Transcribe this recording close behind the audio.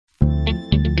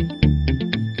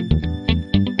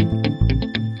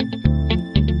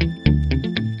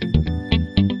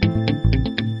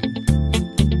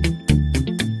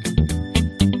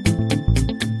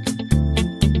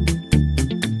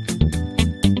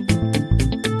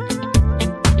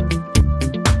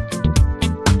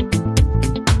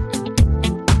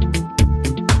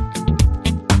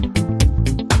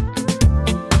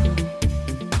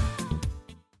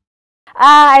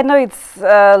I know it's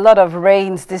a lot of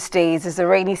rains these days. It's a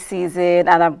rainy season,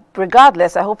 and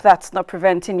regardless, I hope that's not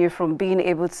preventing you from being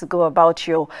able to go about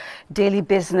your daily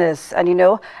business and,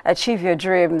 achieve your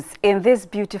dreams in this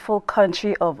beautiful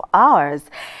country of ours.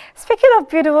 Speaking of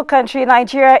beautiful country,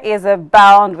 Nigeria is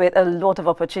abound with a lot of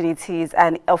opportunities,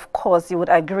 and of course, you would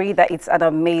agree that it's an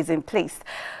amazing place.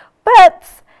 But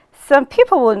some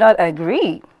people will not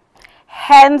agree.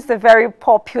 Hence, the very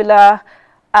popular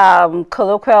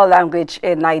colloquial language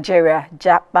in Nigeria,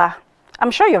 Japa.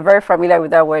 I'm sure you're very familiar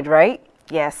with that word, right?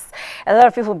 Yes. A lot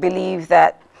of people believe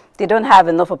that they don't have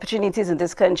enough opportunities in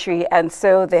this country, and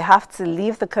so they have to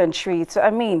leave the country. So,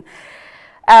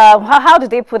 how do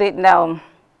they put it now?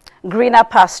 Greener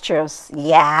pastures.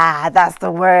 Yeah, that's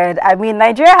the word.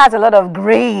 Nigeria has a lot of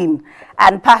green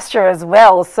and pasture as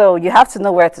well, so you have to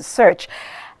know where to search.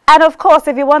 And of course,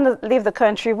 if you want to leave the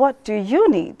country, what do you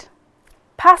need?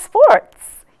 Passports.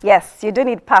 Yes, you do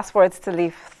need passports to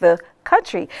leave the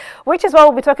country, which is what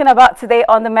we'll be talking about today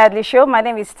on the Medley Show. My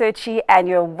name is Tochi, and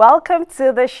you're welcome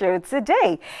to the show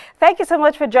today. Thank you so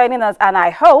much for joining us, and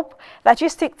I hope that you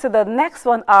stick to the next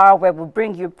 1 hour where we'll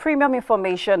bring you premium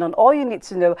information on all you need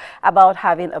to know about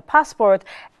having a passport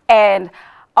and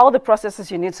all the processes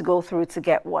you need to go through to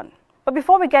get one. But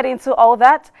before we get into all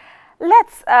that,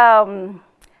 let's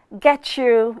get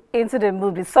you into the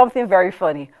mood with something very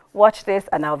funny. Watch this,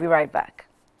 and I'll be right back.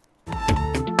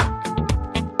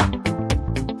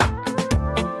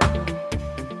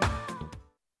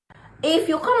 If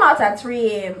you come out at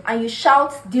 3 a.m. and you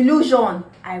shout delusion,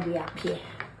 I will appear.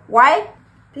 Why?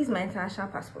 This is my international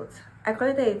passport. I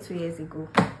collected it 2 years ago.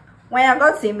 When I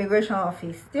got to the immigration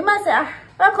office, the man said,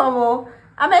 welcome,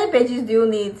 how many pages do you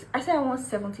need? I said, I want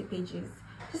 70 pages.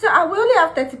 She said, we only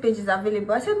have 30 pages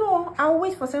available. I said, no, I'll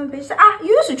wait for 7 pages. She said,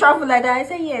 you used to travel like that? I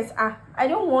said, yes. I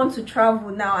don't want to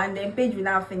travel now and then page will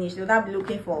not finish. They'll not be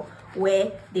looking for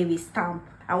where they will stamp.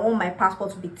 I want my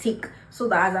passport to be thick so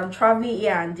that as I'm traveling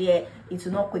here and there, it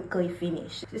will not quickly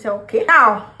finish. She said, okay.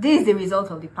 Now, this is the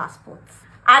result of the passport.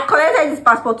 I collected this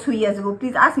passport 2 years ago.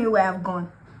 Please ask me where I've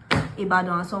gone.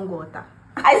 Ibadan and Songota.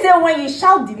 I said, when you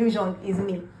shout delusion, it's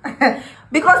me.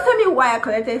 Because tell me why I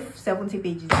collected 70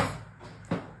 pages.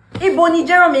 Ibo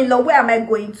Nigerian law, where am I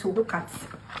going to?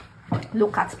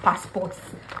 Look at passports.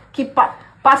 Keep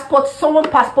passports. Someone's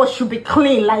passport should be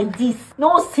clean like this.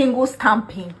 No single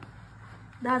stamping.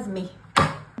 That's me.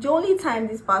 The only time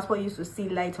this passport used to see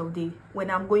light of day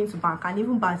when I'm going to bank, and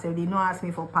even banks, if they don't ask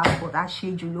me for passport, I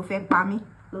shade you. Look at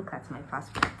my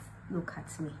passport. Look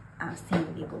at me. I'm still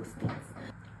in Lagos State.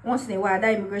 Once in a while,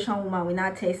 that immigration woman will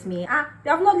not text me, they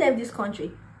have not left this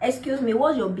country. Excuse me,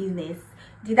 what's your business?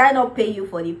 Did I not pay you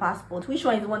for the passport? Which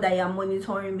one is the one that you are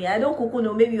monitoring me? I don't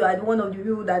know. Maybe you are one of the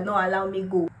people that don't allow me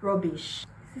go. Rubbish.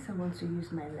 This is I want to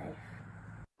use my life.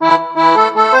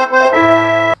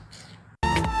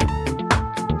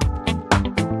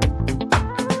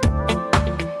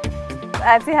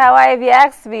 Auntie Hawa, if you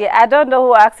ask me, I don't know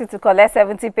who asked you to collect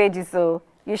 70 pages, so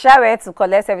you shall wait to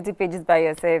collect 70 pages by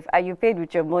yourself, and you paid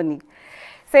with your money.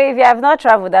 So if you have not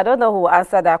traveled, I don't know who will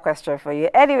answer that question for you.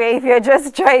 Anyway, if you're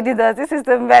just joining us, this is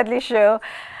the Medley Show,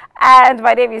 and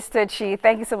my name is Tochi.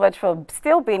 Thank you so much for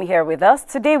still being here with us.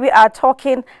 Today we are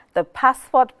talking the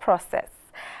passport process.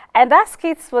 And that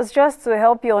skit was just to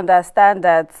help you understand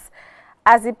that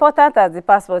as important as the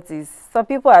passport is, some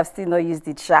people have still not used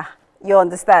it, You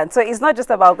understand? So it's not just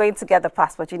about going to get the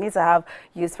passport. You need to have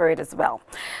use for it as well.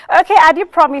 Okay, I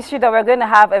did promise you that we're going to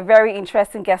have a very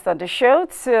interesting guest on the show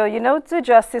to, do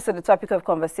justice to the topic of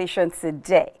conversation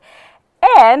today.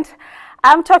 And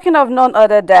I'm talking of none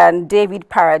other than David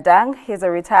Paradang. He's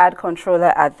a retired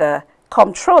comptroller at the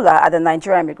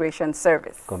Nigerian Immigration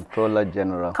Service. Comptroller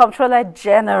General. Comptroller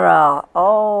General.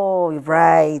 Oh,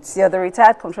 right. You're the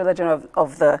retired Comptroller General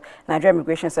of the Nigerian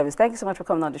Immigration Service. Thank you so much for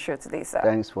coming on the show today, sir.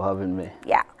 Thanks for having me.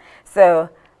 Yeah. So,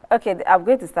 okay, I'm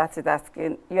going to start with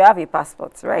asking, you have a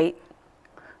passport, right?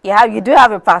 You do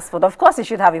have a passport. Of course, you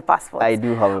should have a passport. I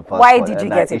do have a passport. Why did you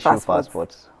get a passport?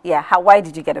 Passports. Yeah, why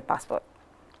did you get a passport?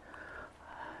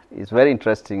 It's very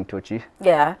interesting, Tochi.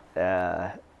 Yeah.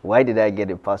 Why did I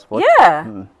get a passport?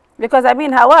 Yeah, because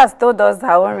Hawa has told us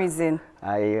her own reason.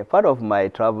 Part of my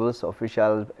travels,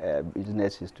 official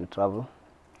business is to travel,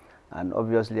 and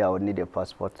obviously I would need a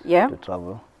passport to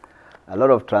travel. A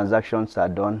lot of transactions are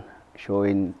done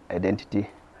showing identity,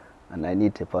 and I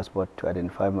need a passport to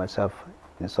identify myself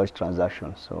in such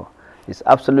transactions. So it's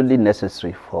absolutely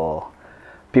necessary for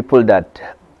people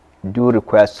that do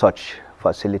require such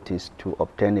facilities to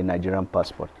obtain a Nigerian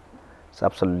passport. It's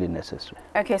absolutely necessary.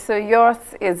 Okay, so yours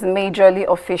is majorly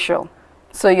official.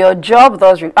 So your job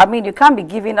does, I mean, you can't be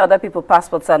giving other people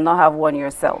passports and not have one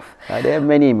yourself. There are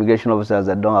many immigration officers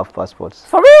that don't have passports.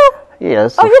 For real?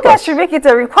 Yes. Oh, you guys should make it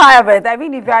a requirement. I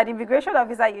mean, if you're an immigration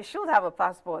officer, you should have a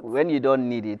passport. When you don't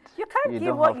need it, you can't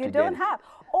give what you don't have.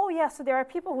 Oh, yeah, so there are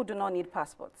people who do not need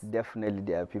passports. Definitely,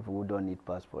 there are people who don't need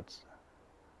passports.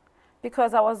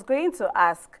 Because I was going to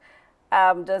ask,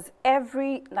 does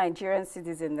every Nigerian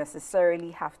citizen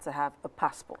necessarily have to have a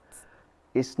passport?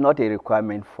 It's not a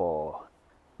requirement for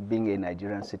being a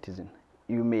Nigerian citizen.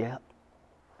 You may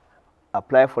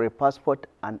apply for a passport,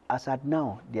 and as at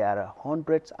now, there are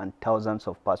hundreds and thousands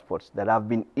of passports that have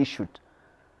been issued,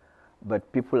 but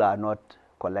people are not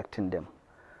collecting them.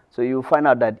 So you find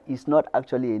out that it's not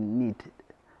actually a need.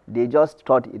 They just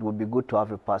thought it would be good to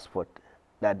have a passport.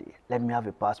 That let me have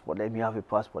a passport, let me have a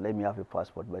passport, let me have a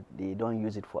passport, but they don't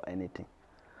use it for anything.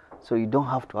 So you don't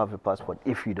have to have a passport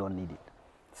if you don't need it.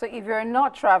 So if you're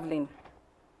not traveling,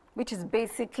 which is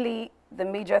basically the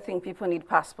major thing people need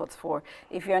passports for,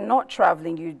 if you're not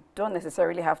traveling, you don't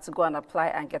necessarily have to go and apply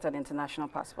and get an international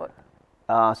passport.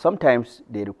 Sometimes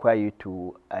they require you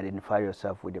to identify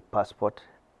yourself with a passport,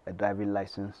 a driving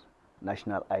license,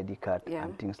 national ID card,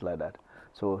 and things like that.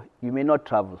 So you may not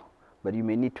travel, but you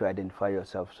may need to identify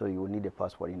yourself, so you will need a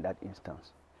passport in that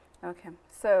instance. Okay.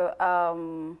 So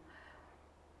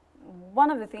one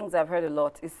of the things I've heard a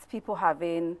lot is people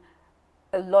having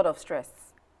a lot of stress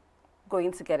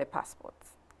going to get a passport.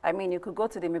 I mean, you could go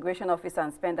to the immigration office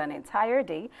and spend an entire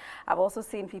day. I've also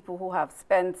seen people who have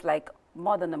spent like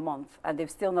more than a month and they've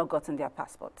still not gotten their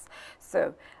passports.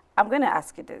 So I'm going to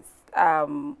ask you this.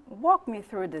 Walk me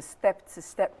through the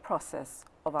step-to-step process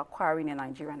of acquiring a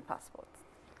Nigerian passport.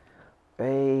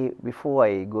 Before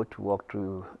I go to walk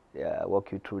you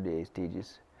through the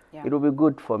stages, it will be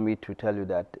good for me to tell you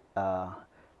that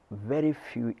very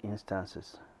few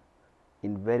instances,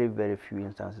 in very, very few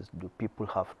instances, do people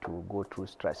have to go through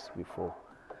stress before.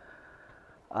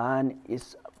 And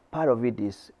part of it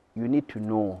is you need to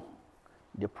know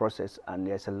the process, and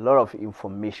there's a lot of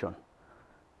information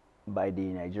by the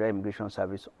Nigerian Immigration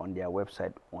Service on their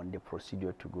website on the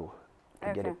procedure to go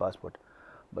to get a passport.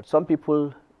 But some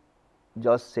people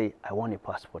just say, I want a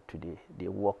passport today. They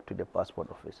walk to the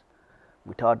passport office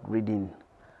without reading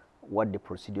what the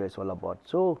procedure is all about.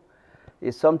 So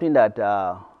it's something that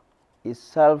is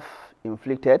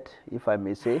self-inflicted, if I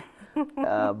may say,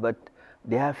 but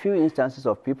there are few instances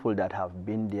of people that have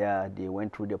been there, they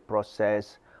went through the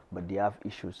process, but they have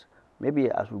issues. Maybe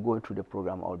as we go through the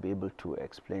program, I'll be able to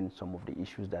explain some of the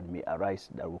issues that may arise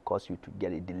that will cause you to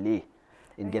get a delay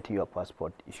in getting your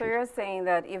passport issued. So you're saying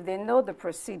that if they know the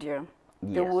procedure,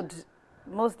 they would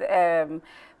most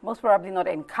probably not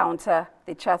encounter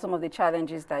some of the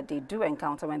challenges that they do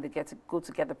encounter when they go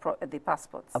to get the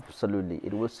passports. Absolutely.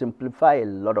 It will simplify a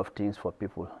lot of things for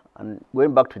people. And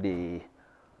going back to the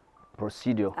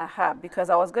procedure.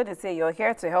 Because I was going to say you're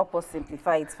here to help us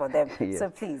simplify it for them. So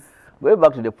please. Going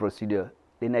back to the procedure,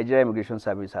 the Nigerian Immigration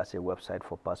Service has a website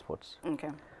for passports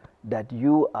that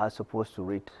you are supposed to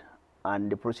read.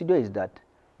 And the procedure is that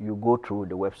you go through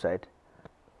the website.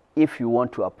 If you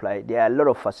want to apply, there are a lot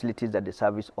of facilities that the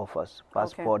service offers,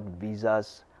 passport,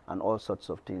 visas, and all sorts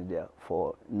of things there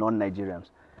for non-Nigerians.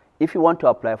 If you want to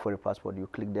apply for a passport, you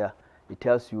click there. It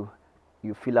tells you,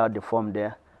 you fill out the form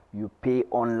there, you pay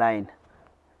online.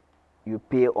 You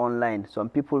pay online. Some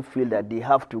people feel that they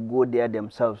have to go there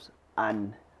themselves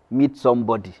and meet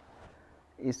somebody.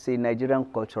 It's a Nigerian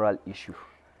cultural issue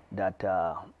that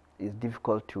is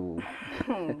difficult to,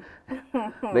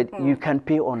 but you can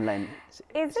pay online.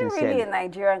 Is it really a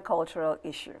Nigerian cultural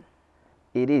issue?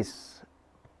 It is.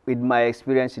 With my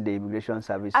experience in the immigration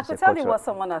service, I could tell you what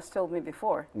someone has told me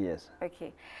before. Yes.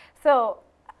 Okay. So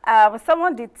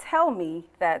someone did tell me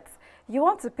that you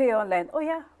want to pay online. Oh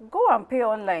yeah, go and pay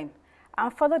online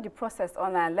and follow the process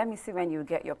online. Let me see when you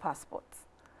get your passport.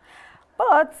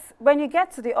 But when you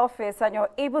get to the office and you're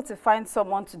able to find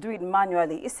someone to do it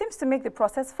manually, it seems to make the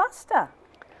process faster.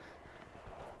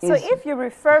 So if you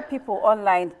refer people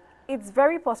online, it's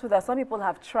very possible that some people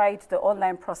have tried the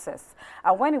online process,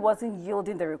 and when it wasn't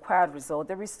yielding the required result,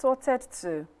 they resorted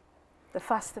to the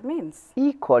faster means.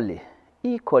 Equally,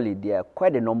 there are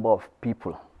quite a number of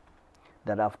people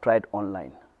that have tried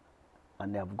online,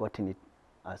 and they have gotten it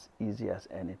as easy as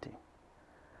anything.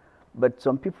 But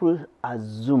some people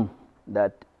assume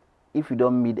that if you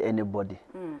don't meet anybody,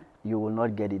 you will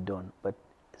not get it done. But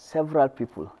several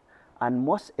people, and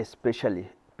most especially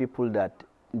people that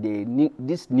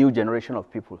this new generation of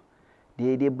people,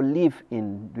 they believe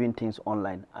in doing things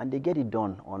online, and they get it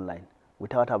done online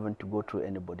without having to go through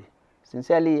anybody.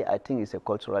 Sincerely, I think it's a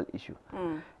cultural issue.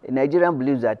 A Nigerian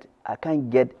believes that I can't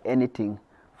get anything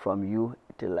from you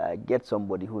till I get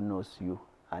somebody who knows you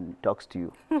and talks to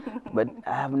you. But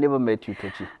I have never met you,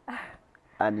 Tochi,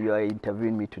 and you are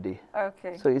interviewing me today.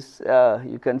 Okay. So it's,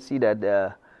 you can see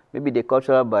that maybe the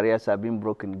cultural barriers have been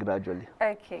broken gradually.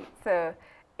 Okay, so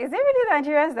is it really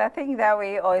Nigerians that think that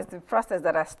way, or is the process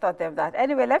that has taught them that?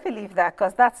 Anyway, let me leave that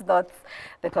because that's not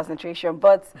the concentration.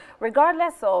 But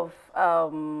regardless of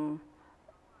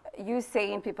you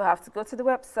saying people have to go to the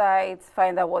website,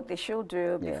 find out what they should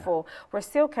do before, we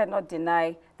still cannot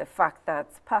deny the fact that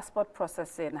passport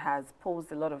processing has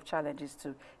posed a lot of challenges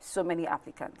to so many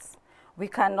applicants. We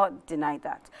cannot deny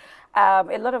that.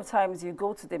 A lot of times you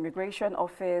go to the immigration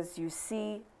office, you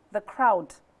see the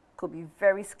crowd could be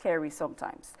very scary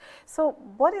sometimes. So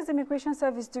what is the Immigration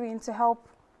Service doing to help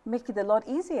make it a lot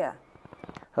easier?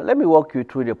 Let me walk you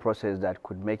through the process that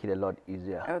could make it a lot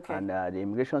easier. Okay. And the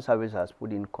Immigration Service has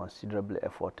put in considerable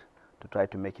effort to try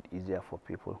to make it easier for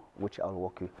people, which I'll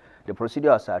walk you. The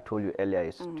procedure, as I told you earlier,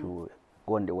 is to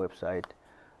go on the website,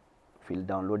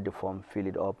 download the form, fill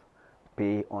it up,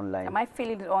 pay online. Am I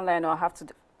filling it online, or I have to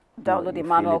download the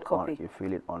manual copy? You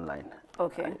fill it online.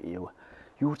 Okay. You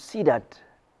will see that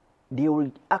they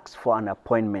will ask for an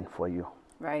appointment for you.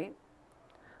 Right.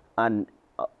 And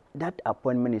that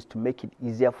appointment is to make it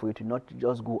easier for you to not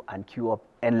just go and queue up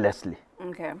endlessly.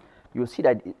 Okay. You'll see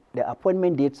that the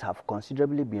appointment dates have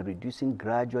considerably been reducing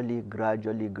gradually.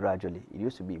 It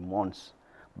used to be months,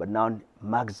 but now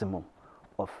maximum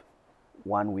of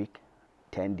 1 week,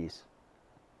 10 days.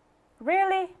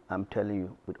 Really? I'm telling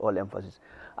you with all emphasis.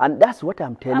 And that's what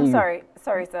I'm telling you. I'm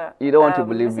sorry, sir. You don't want to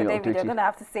believe Mr. me, David, you're going to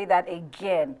have to say that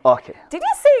again. Okay. Did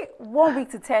you say 1 week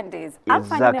to 10 days? Exactly. I'm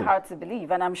finding it hard to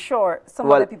believe, and I'm sure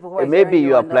some other people who are maybe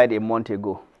you applied a month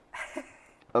ago.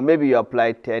 Or maybe you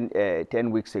applied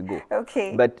 10 weeks ago.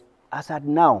 Okay. But as at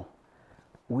now,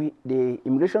 the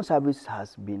Immigration Service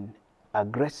has been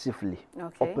aggressively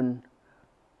open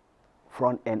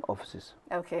front-end offices.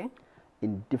 Okay.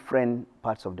 In different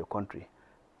parts of the country.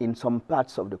 In some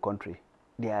parts of the country,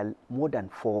 there are more than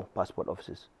 4 passport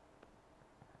offices.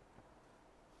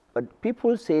 But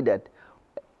people say that,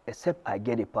 except I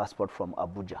get a passport from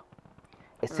Abuja,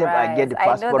 except I get a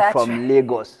passport from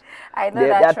Lagos,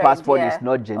 that passport is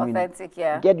not genuine. Authentic,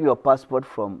 Get your passport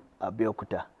from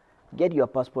Abeokuta, get your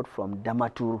passport from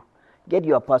Damaturu, get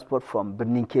your passport from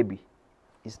Birnin Kebbi.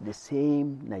 It's the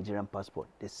same Nigerian passport,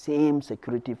 the same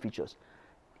security features.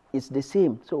 It's the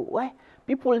same. So why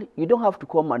people, you don't have to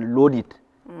come and load it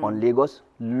on Lagos,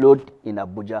 load in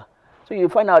Abuja. So you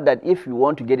find out that if you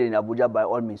want to get it in Abuja, by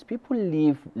all means, people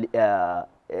leave,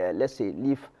 let's say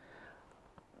they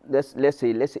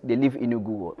leave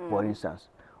Enugu, for instance,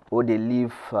 or they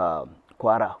leave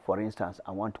Kwara, for instance,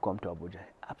 and want to come to Abuja.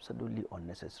 Absolutely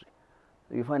unnecessary.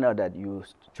 So you find out that you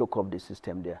choke up the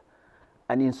system there.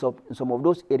 And in some of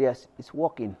those areas, it's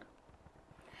working.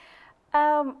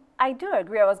 I do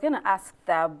agree. I was going to ask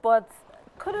that, but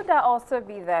couldn't that also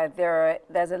be that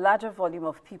there's a larger volume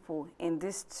of people in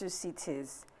these 2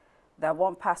 cities that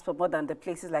want passport more than the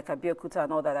places like Abeokuta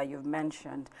and all that you've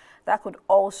mentioned? That could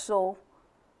also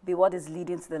be what is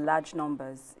leading to the large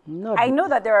numbers. I know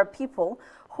that there are people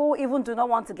who even do not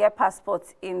want to get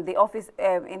passports in the office,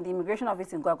 in the immigration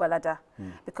office in Gwagwalada,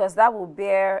 because that will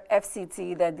bear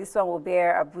FCT, then this one will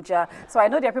bear Abuja. So I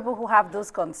know there are people who have those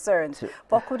concerns.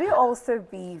 But could it also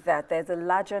be that there's a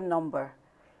larger number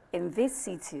in these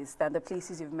cities than the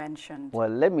places you've mentioned? Well,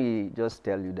 let me just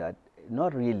tell you that,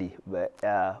 not really, but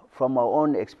from our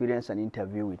own experience and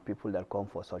interview with people that come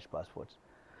for such passports,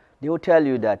 they will tell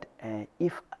you that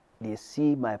if they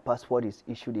see my passport is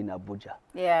issued in Abuja,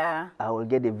 I will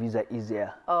get a visa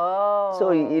easier. Oh.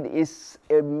 So it is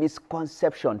a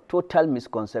misconception, total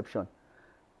misconception.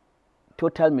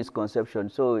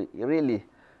 So really,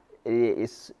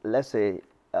 it's, let's say,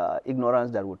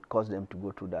 ignorance that would cause them to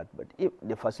go through that. But if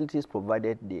the facilities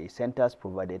provided, the centers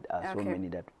provided are so many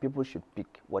that people should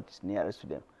pick what is nearest to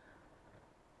them.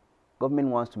 Government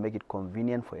wants to make it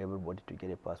convenient for everybody to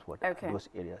get a passport in those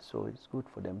areas. So it's good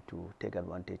for them to take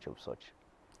advantage of such.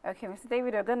 Okay, Mr.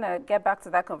 David, we're going to get back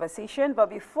to that conversation. But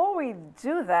before we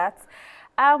do that,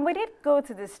 we did go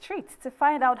to the streets to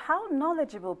find out how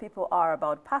knowledgeable people are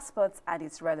about passports and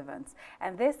its relevance.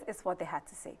 And this is what they had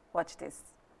to say. Watch this.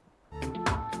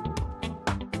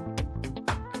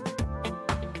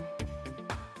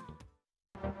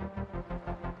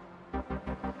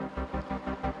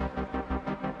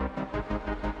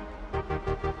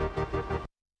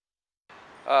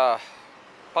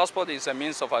 Passport is a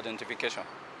means of identification.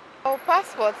 Well,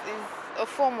 passport is a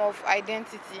form of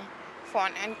identity for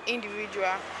an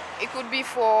individual. It could be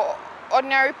for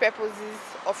ordinary purposes,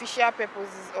 official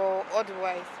purposes, or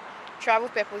otherwise, travel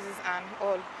purposes and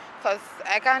all. because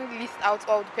I can't list out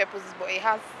all the purposes, but it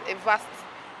has a vast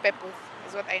purpose,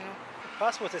 is what I know.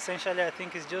 Passport essentially, I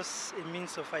think, is just a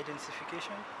means of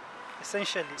identification.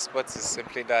 Essentially. Passport is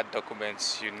simply that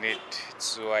document you need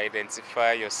to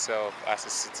identify yourself as a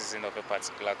citizen of a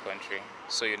particular country.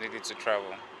 So you need it to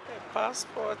travel. A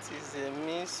passport is a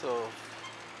means of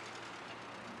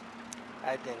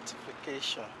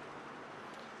identification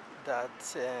that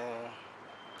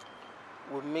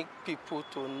will make people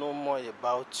to know more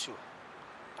about you,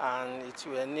 and it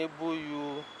will enable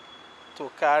you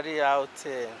to carry out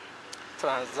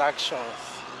transactions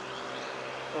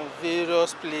in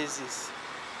various places,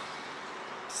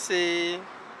 say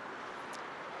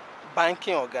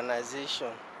banking organization.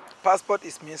 Passport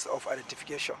is means of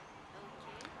identification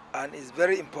and is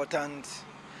very important,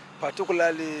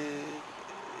 particularly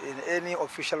in any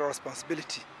official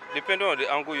responsibility. Depending on the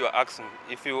angle you are asking,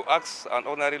 if you ask an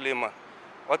ordinary layman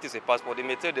what is a passport, they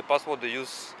may tell the passport they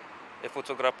use a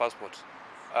photograph passport.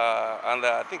 And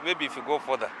I think maybe if you go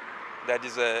further, that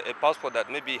is a passport that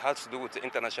maybe has to do with the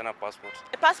international passport.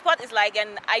 A passport is like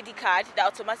an ID card that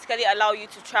automatically allows you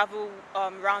to travel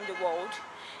around the world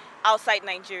outside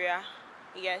Nigeria.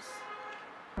 Yes.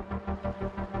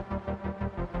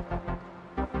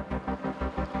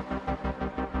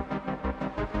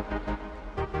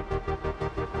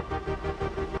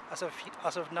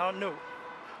 As of now, no.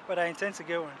 But I intend to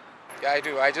get one. Yeah, I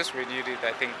do. I just renewed it,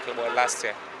 I think, last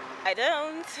year. I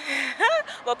don't.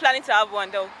 We're planning to have one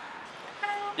though.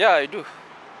 Yeah, I do.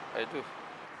 I do.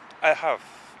 I have.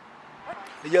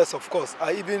 Yes, of course.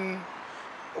 I even,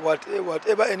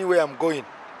 whatever, anywhere I'm going,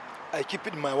 I keep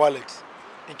it in my wallet.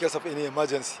 In case of any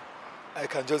emergency, I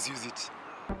can just use it.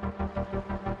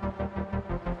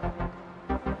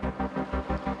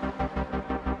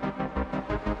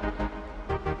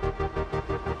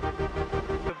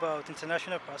 About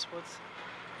international passports,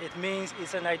 it means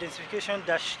it's an identification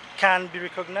that can be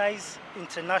recognized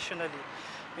internationally,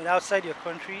 outside your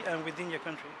country and within your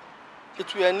country.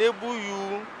 It will enable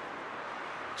you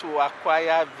to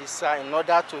acquire visa in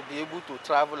order to be able to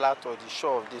travel out of the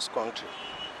shore of this country.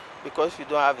 Because if you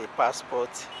don't have a passport,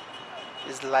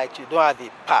 it's like you don't have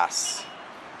a pass.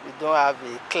 You don't have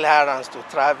a clearance to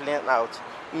traveling out.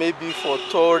 Maybe for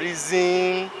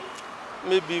tourism,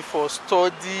 maybe for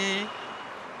study,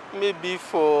 maybe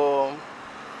for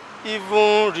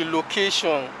even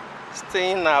relocation,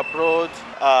 staying abroad.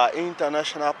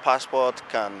 International passport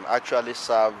can actually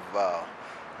serve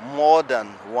more than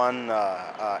one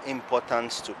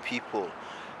importance to people.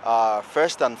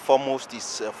 First and foremost,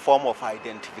 it's a form of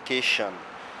identification.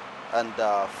 And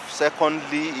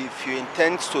secondly, if you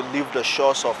intend to leave the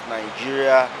shores of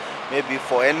Nigeria, maybe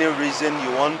for any reason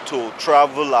you want to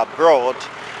travel abroad,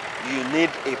 you need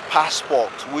a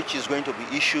passport which is going to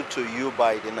be issued to you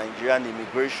by the Nigerian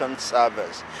Immigration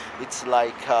Service. It's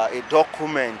like a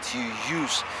document you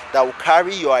use that will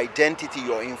carry your identity,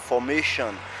 your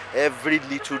information, every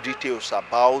little details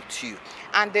about you.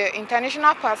 And the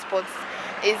international passport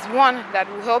is one that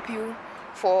will help you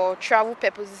for travel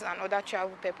purposes and other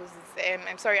travel purposes.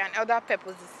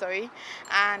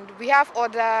 And we have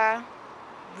other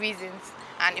reasons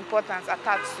and importance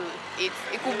attached to it.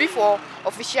 It could be for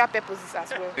official purposes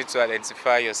as well. You need to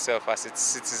identify yourself as a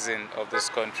citizen of this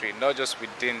country, not just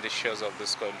within the shores of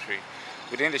this country.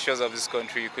 Within the shores of this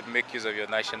country, you could make use of your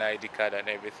national ID card and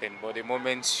everything, but the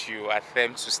moment you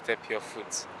attempt to step your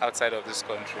foot outside of this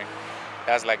country,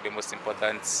 that's like the most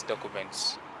important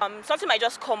document. Something might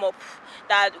just come up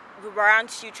that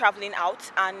warrants you traveling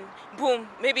out, and boom,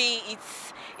 maybe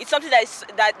it's something that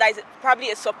is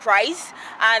probably a surprise,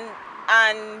 and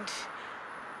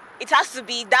it has to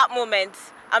be that moment.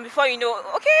 And before you know,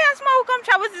 okay, Asma will come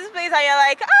travel to this place, and you're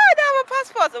like, I don't have a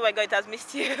passport. Oh my God, it has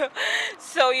missed you.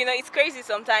 So, it's crazy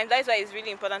sometimes. That's why it's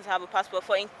really important to have a passport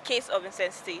for in case of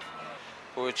insensitive.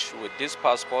 Which, with this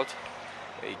passport,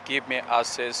 it gives me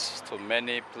access to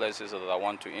many places that I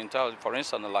want to enter. For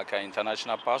instance, like an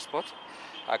international passport,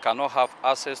 I cannot have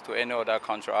access to any other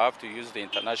country. I have to use the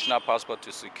international passport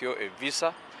to secure a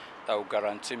visa that will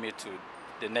guarantee me to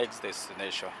the next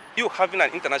destination. You having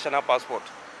an international passport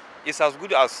is as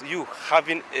good as you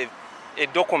having a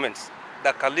document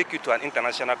that can link you to an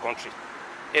international country.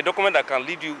 A document that can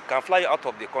lead you, can fly you out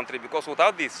of the country, because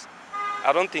without this,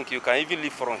 I don't think you can even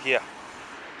leave from here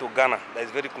to Ghana, that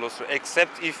is very close to,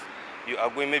 except if you are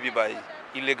going maybe by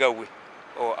illegal way,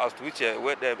 or as to which a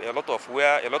lot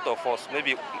of us,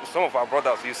 maybe some of our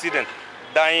brothers, you see them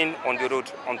dying on the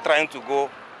road, on trying to go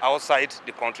outside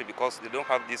the country because they don't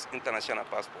have these international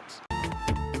passports.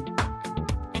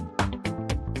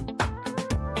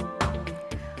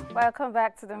 Welcome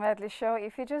back to the Medley Show.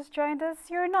 If you just joined us,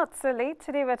 you're not so late.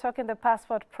 Today we're talking the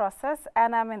passport process,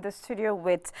 and I'm in the studio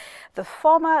with the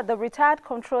retired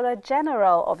Controller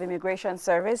General of Immigration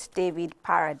Service, David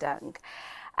Paradang.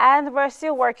 And we're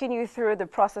still working you through the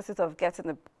processes of getting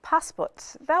the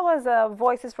passport. That was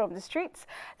Voices from the Streets,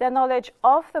 their knowledge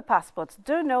of the passports.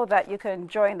 Do know that you can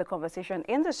join the conversation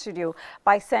in the studio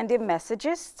by sending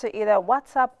messages to either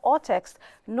WhatsApp or text.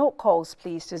 No calls,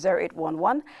 please, to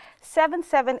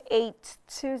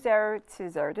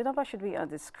 0811-778-2020. The number should be on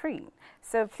the screen.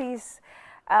 So please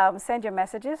send your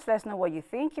messages. Let us know what you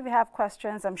think. If you have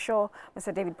questions, I'm sure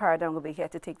Mr. David Paradang will be here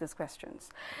to take those questions.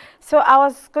 So I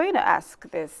was going to ask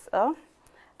this.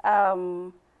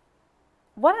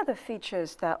 What are the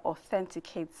features that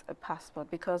authenticates a passport?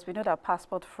 Because we know that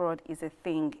passport fraud is a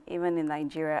thing even in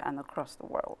Nigeria and across the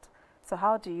world. So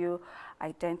how do you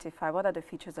identify what are the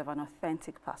features of an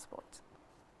authentic passport?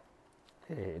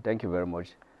 Thank you very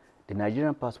much. The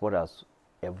Nigerian passport has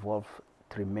evolved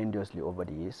tremendously over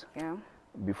the years. Yeah.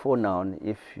 Before now,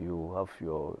 if you have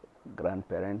your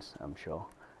grandparents, I'm sure,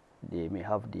 they may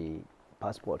have the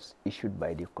passports issued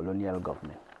by the colonial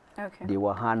government. Okay. They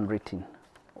were handwritten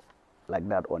like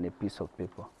that on a piece of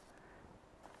paper.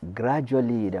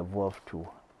 Gradually, it evolved to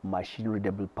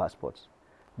machine-readable passports.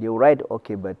 They write,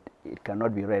 okay, but it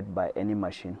cannot be read by any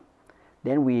machine.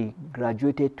 Then we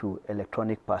graduated to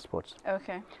electronic passports.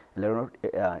 Okay.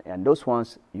 And those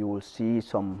ones, you will see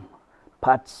some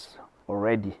parts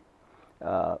already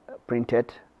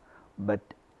printed, but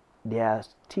there are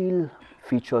still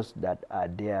features that are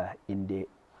there in the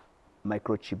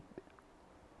microchip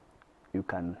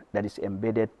that is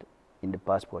embedded in the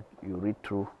passport. You read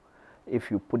through.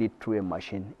 If you put it through a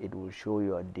machine, it will show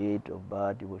your date of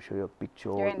birth, it will show your picture,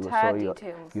 your it will entire show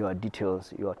details. your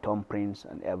details, your thumbprints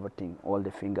and everything, all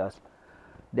the fingers.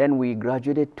 Then we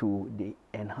graduated to the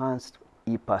enhanced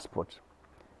e-passport.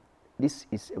 This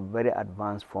is a very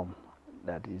advanced form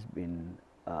that has been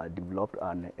developed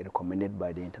and recommended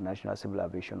by the International Civil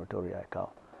Aviation Authority, ICAO,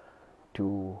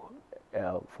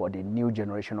 for the new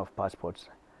generation of passports.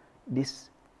 This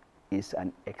is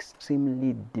an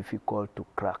extremely difficult to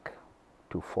crack,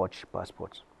 to forge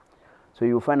passports. So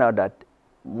you find out that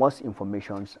most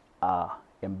informations are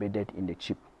embedded in the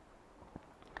chip.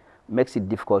 Makes it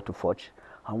difficult to forge.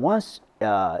 And once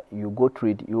you go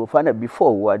through it, you will find that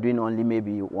before we were doing only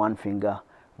maybe one finger,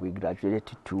 we graduated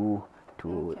to 2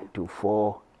 to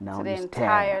 4, now it's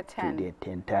 10, to the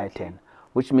entire 10,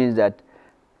 which means that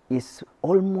it's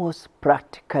almost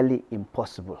practically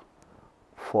impossible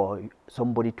for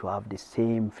somebody to have the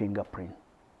same fingerprint,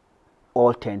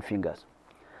 all 10 fingers.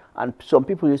 And some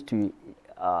people used to,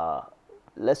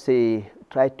 let's say,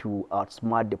 try to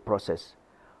outsmart the process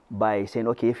by saying,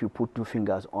 okay, if you put 2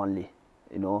 fingers only,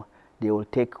 you know, they will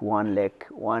take one leg,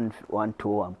 one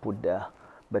toe and put there.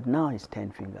 But now it's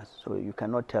 10 fingers, so you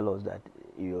cannot tell us that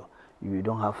you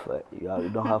don't have you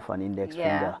don't have an index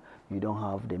finger, you don't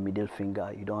have the middle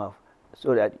finger, you don't have,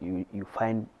 so that you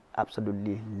find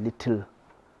absolutely little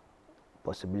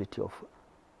possibility of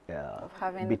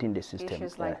beating the system.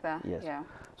 Issues like that. Yes. Yeah.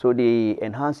 So the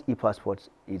enhanced e-passports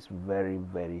is very,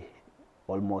 very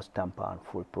almost tamper and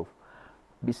foolproof.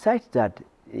 Besides that,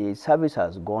 the service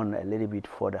has gone a little bit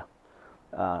further.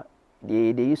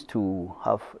 They used to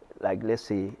have, like, let's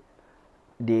say,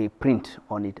 they print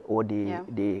on it, or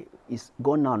it's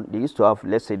gone on. They used to have,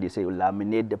 let's say, they say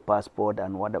laminate the passport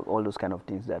and all those kind of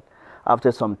things that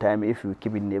after some time, if you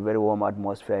keep it in a very warm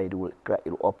atmosphere, it will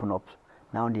open up.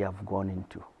 Now they have gone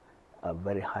into a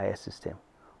very higher system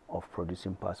of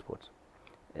producing passports.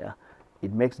 Yeah,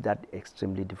 it makes that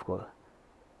extremely difficult.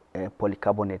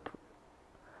 Polycarbonate.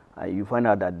 You find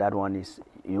out that one is,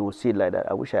 you will see it like that.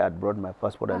 I wish I had brought my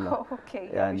passport and okay.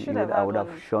 And I would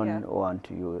have shown one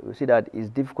to you. You see that it's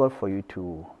difficult for you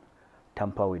to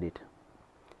tamper with it.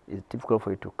 It's difficult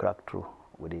for you to crack through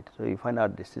with it. So you find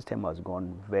out the system has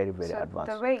gone very, very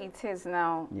advanced. The way it is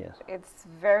now, yes, it's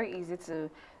very easy to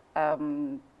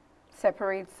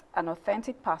separate an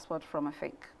authentic passport from a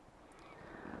fake.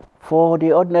 For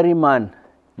the ordinary man,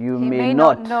 you may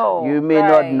not know. You may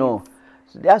not know.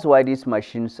 So that's why these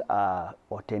machines are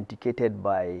authenticated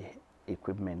by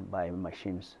equipment, by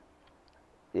machines.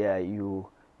 Yeah, you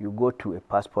go to a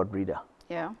passport reader.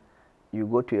 Yeah. You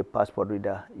go to a passport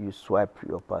reader, you swipe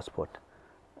your passport.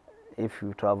 If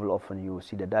you travel often, you will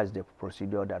see that that's the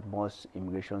procedure that most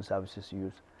immigration services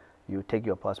use. You take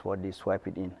your passport, they swipe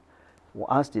it in.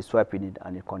 Once they swipe it in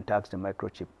and it contacts the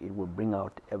microchip, it will bring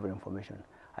out every information.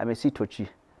 I may see Tochi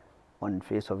on the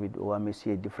face of it, or I may see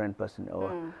a different person.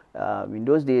 Or in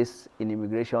those days in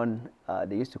immigration,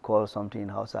 they used to call something in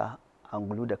Hausa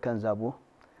Angulu da Kanzabo.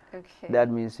 Okay. That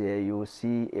means you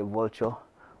see a vulture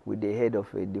with the head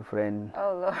of a different.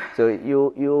 Oh Lord. So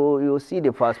you see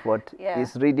the passport. Yeah.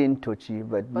 It's reading Tochi,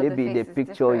 but maybe the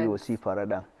picture you see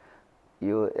Paradang.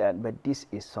 But this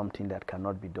is something that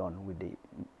cannot be done with the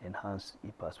enhanced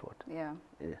e-passport. Yeah.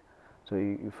 Yeah. So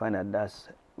you find that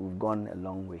we've gone a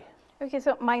long way. Okay,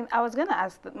 so I was going to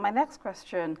ask my next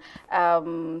question.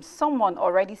 Someone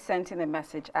already sent in a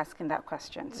message asking that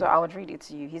question, so I would read it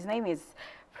to you. His name is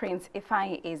Prince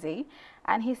Ifeanyi Eze,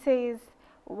 and he says,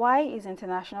 why is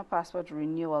international passport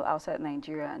renewal outside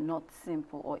Nigeria not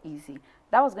simple or easy?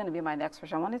 That was going to be my next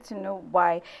question. I wanted to know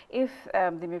why, if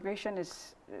the immigration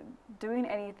is doing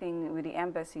anything with the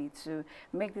embassy to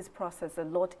make this process a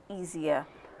lot easier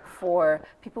for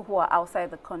people who are outside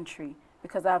the country.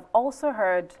 Because I've also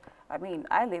heard, I mean,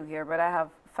 I live here, but I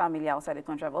have family outside the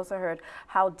country. I've also heard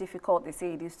how difficult they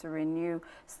say it is to renew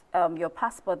your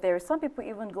passport. There are some people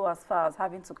even go as far as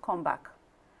having to come back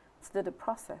to do the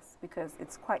process because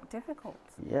it's quite difficult.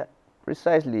 Yeah,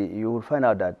 precisely. You will find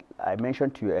out that I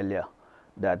mentioned to you earlier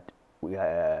that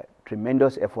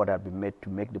tremendous effort has been made to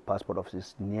make the passport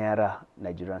offices nearer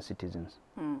Nigerian citizens.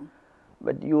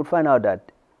 But you will find out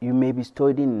that you may be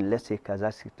studying in, let's say,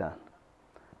 Kazakhstan,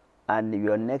 and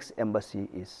your next embassy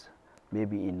is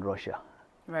maybe in Russia.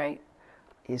 Right.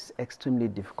 It's extremely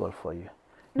difficult for you.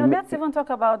 No, let's even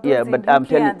talk about those in but UK I'm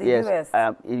telling and the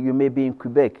US. You may be in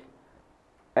Quebec.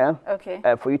 Okay.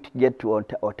 For you to get to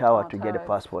Ottawa to get a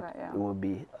passport, it will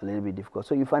be a little bit difficult.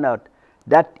 So you find out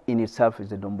that in itself is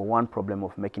the #1 problem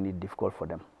of making it difficult for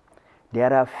them.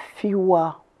 There are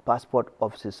fewer passport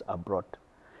offices abroad.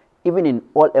 Even in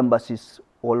all embassies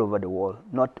all over the world,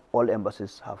 not all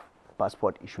embassies have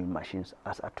passport issuing machines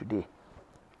as of today.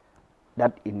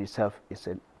 That in itself is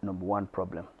a #1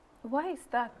 problem. Why is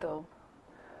that though?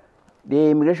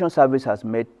 The Immigration Service has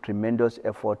made tremendous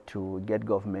effort to get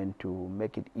government to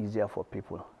make it easier for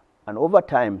people. And over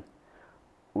time,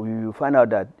 we find out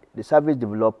that the service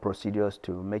developed procedures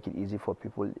to make it easy for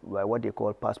people by what they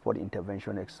call passport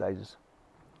intervention exercises.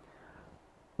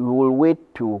 We will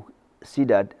wait to see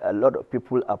that a lot of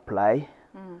people apply,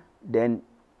 then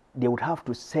they would have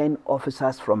to send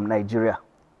officers from Nigeria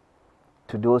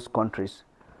to those countries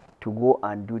to go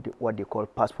and do what they call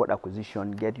passport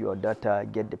acquisition, get your data,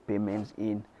 get the payments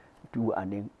in,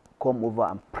 and then come over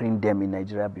and print them in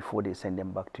Nigeria before they send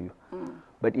them back to you.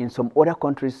 But in some other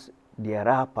countries, there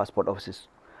are passport offices.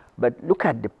 But look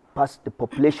at the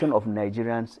population of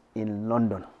Nigerians in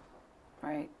London,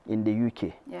 right, in the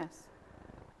UK. Yes.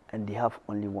 And they have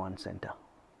only one center.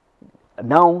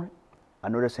 Now,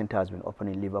 another center has been opened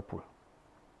in Liverpool,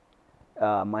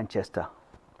 Manchester.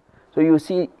 So you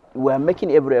see, we are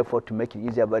making every effort to make it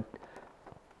easier, but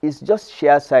it's just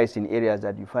sheer size in areas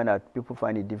that you find out people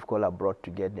find it difficult abroad to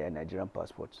get their Nigerian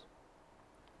passports.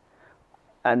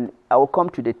 And I will come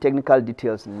to the technical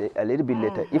details a little bit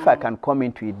later, if I can come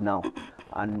into it now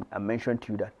and I mention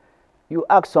to you that you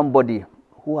ask somebody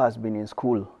who has been in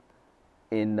school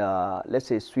in, let's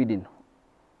say, Sweden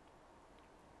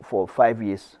for 5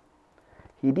 years.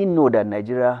 He didn't know that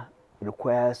Nigeria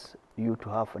requires you to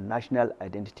have a national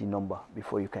identity number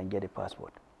before you can get a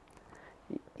passport.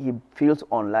 He fills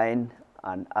online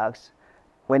and asks,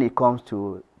 when it comes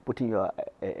to putting your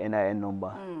NIN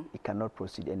number, he cannot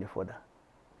proceed any further.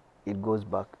 It goes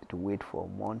back to wait for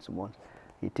months.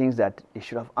 He thinks that they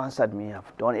should have answered me,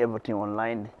 I've done everything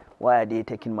online, why are they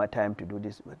taking my time to do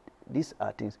this? But these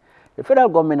are things. The federal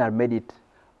government has made it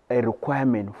a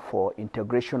requirement for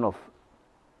integration of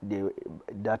the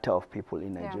data of people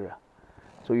in Nigeria.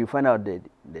 So you find out that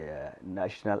the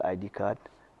national ID card,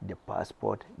 the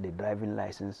passport, the driving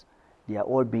license, they are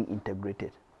all being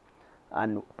integrated.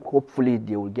 And hopefully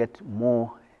they will get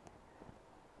more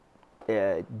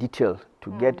detail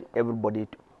to get everybody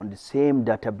on the same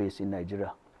database in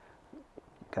Nigeria.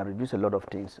 It can reduce a lot of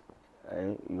things.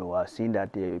 You are seeing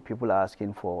that people are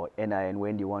asking for NIN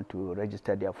when they want to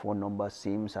register their phone number,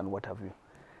 SIMs, and what have you.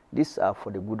 These are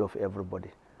for the good of everybody.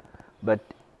 But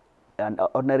an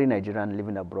ordinary Nigerian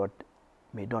living abroad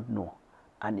may not know.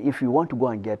 And if you want to go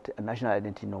and get a national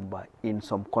identity number in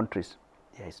some countries,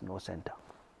 there is no center.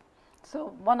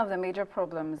 So one of the major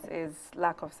problems is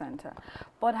lack of center.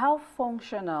 But how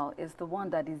functional is the one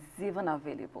that is even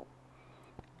available?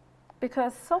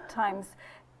 Because sometimes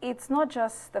it's not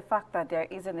just the fact that there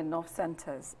isn't enough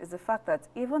centers, it's the fact that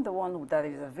even the one that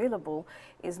is available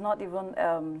is not even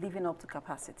living up to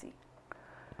capacity.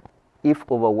 If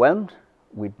overwhelmed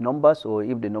with numbers, or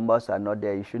if the numbers are not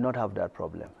there, you should not have that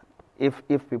problem.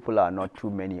 If people are not too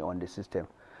many on the system.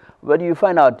 But you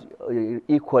find out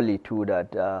equally too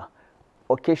that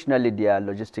occasionally there are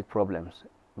logistic problems.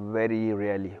 very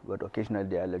rarely, but occasionally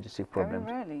there are logistic problems.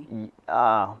 Very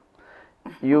rarely.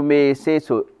 You may say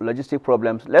so, logistic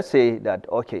problems. Let's say that,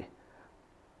 okay,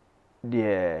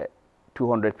 the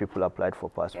 200 people applied for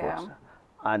passports,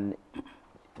 and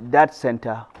that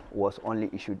center was only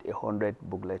issued 100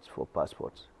 booklets for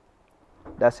passports.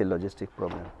 That's a logistic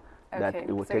problem. That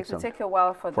it will take a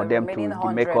while for them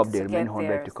to make up the remaining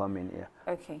 100 to come in.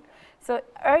 Yeah. Okay. So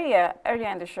earlier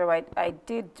in the show, I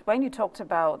did, when you talked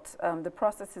about the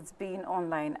processes being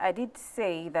online, I did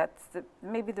say that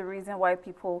maybe the reason why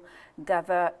people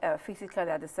gather physically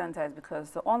at the center is because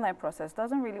the online process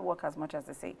doesn't really work as much as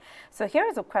they say. So here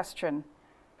is a question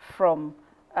from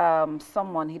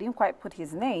someone. He didn't quite put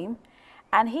his name,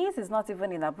 and his is not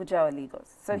even in Abuja or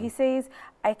Lagos. So he says,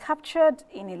 I captured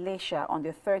in Elisha on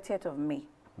the 30th of May,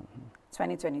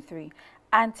 2023.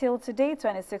 Until today,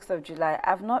 26th of July,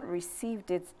 I've not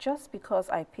received it just because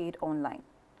I paid online.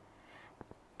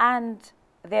 And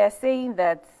they're saying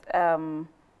that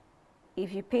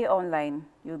if you pay online,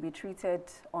 you'll be treated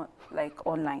like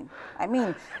online. I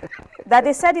mean, that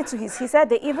they said it to he said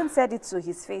they even said it to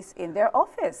his face in their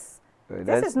office.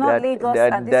 This is not Lagos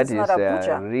and this is not Abuja.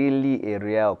 That is really a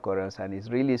rare occurrence, and it's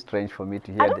really strange for me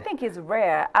to hear. I don't think it's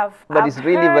rare. But it's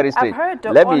really very strange. I've heard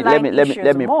of online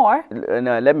issues more.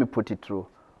 Let me put it through.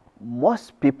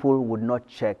 Most people would not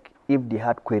check if they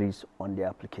had queries on their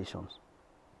applications.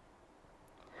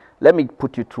 Let me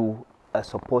put you through a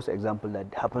supposed example that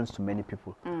happens to many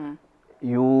people.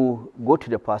 You go to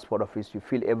the passport office, you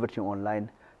fill everything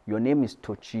online. Your name is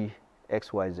Tochi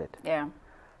XYZ. Yeah.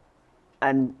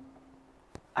 And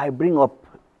I bring up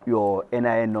your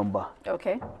NIN number.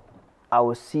 Okay. I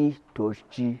will see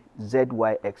Tochi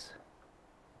ZYX.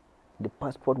 The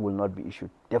passport will not be issued,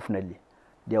 definitely.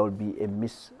 There will be a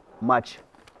mismatch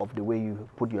of the way you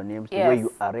put your names, the way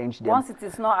you arrange them. Once it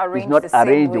is not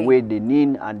arranged the way they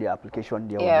need and the application,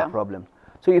 there will be a problem.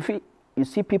 So if you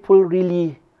see people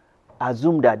really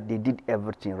assume that they did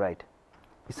everything right.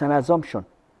 It's an assumption.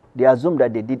 They assume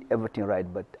that they did everything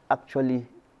right, but actually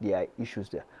there are issues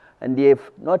there. And they have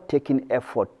not taken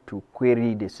effort to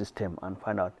query the system and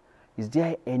find out, is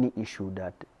there any issue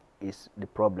that is the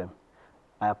problem?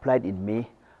 I applied in May,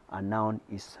 and now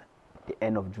it's the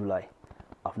end of July.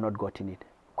 I've not gotten it.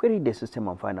 Query the system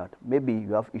and find out. Maybe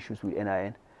you have issues with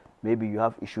NIN. Maybe you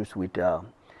have issues with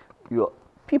your...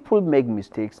 People make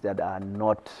mistakes that are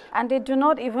not... And they do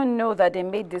not even know that they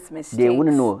made this mistake. They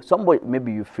wouldn't know. Somebody,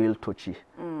 maybe you feel touchy.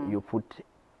 You put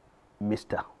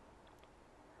Mr.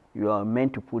 You are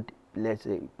meant to put, let's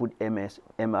say, put MS,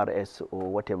 MRS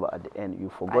or whatever at the end. You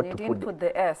forgot to put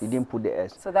the S. You didn't put the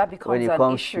S. So that becomes an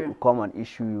issue. When it comes to an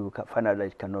issue, you can find out that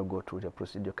it cannot go through. The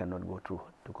procedure cannot go through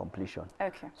to completion.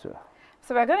 Okay. So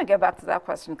we're going to get back to that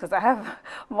question because I have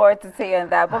more to say on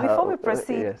that. But before we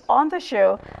proceed on the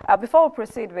show, before we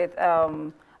proceed with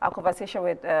our conversation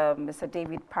with Mr.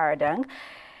 David Paradang,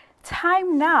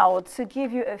 time now to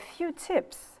give you a few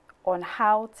tips on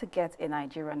how to get a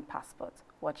Nigerian passport.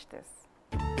 Watch this.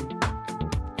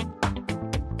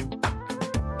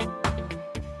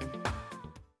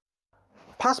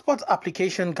 Passport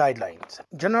application guidelines.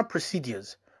 General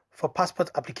procedures for passport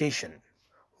application.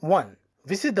 1.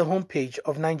 Visit the homepage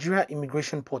of Nigeria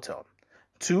Immigration Portal.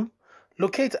 2.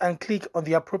 Locate and click on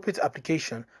the appropriate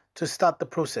application to start the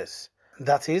process.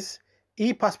 That is,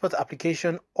 e-passport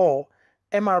application or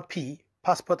MRP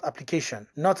passport application,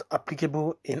 not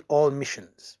applicable in all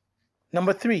missions.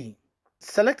 Number 3.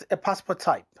 Select a passport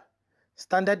type,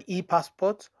 standard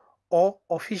e-passport or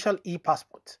official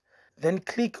e-passport. Then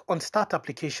click on Start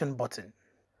Application button.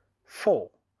 4.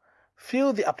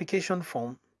 Fill the application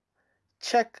form.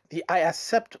 Check the I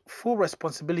accept full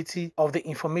responsibility of the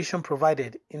information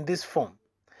provided in this form.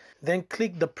 Then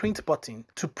click the Print button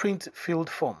to print filled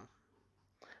form.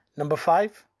 Number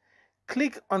 5.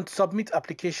 Click on Submit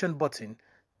Application button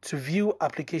to view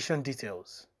application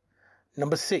details.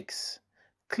 Number 6.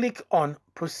 Click on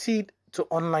Proceed to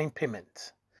Online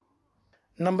Payment.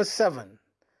 Number 7.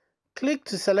 Click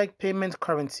to select payment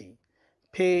currency,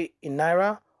 pay in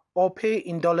Naira or pay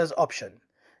in dollars option.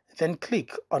 Then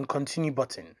click on Continue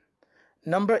button.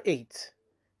 Number 8.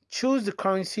 Choose the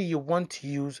currency you want to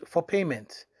use for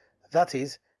payment, that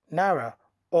is, Naira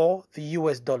or the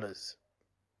US dollars.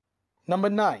 Number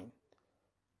 9.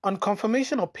 On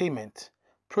confirmation of payment,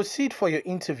 proceed for your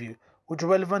interview with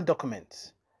relevant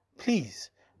documents. Please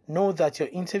know that your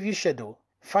interview schedule,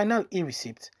 final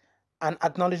e-receipt, and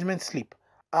acknowledgement slip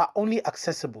are only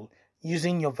accessible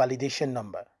using your validation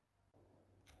number.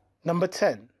 Number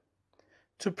 10.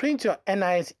 To print your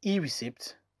NIS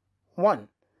e-receipt, 1.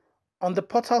 On the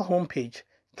portal homepage,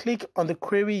 click on the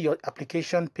Query Your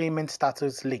Application Payment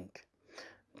Status link.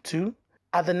 2.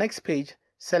 At the next page,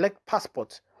 select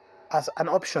Passport as an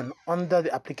option under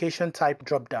the Application Type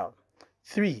drop-down.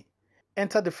 3.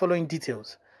 Enter the following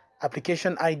details: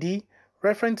 application ID,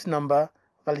 reference number,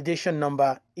 validation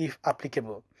number if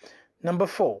applicable. Number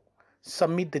 4.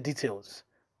 Submit the details.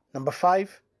 Number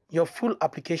 5. Your full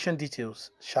application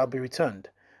details shall be returned.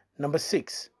 Number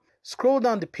 6. Scroll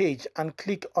down the page and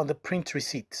click on the print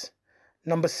receipt.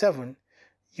 Number 7.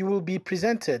 You will be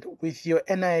presented with your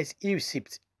NIS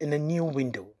e-receipt in a new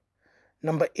window.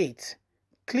 Number 8.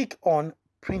 Click on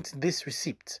Print this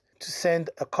receipt to send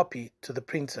a copy to the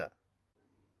printer.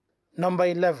 Number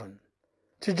 11.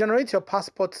 To generate your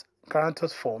passport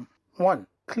guarantors form, 1.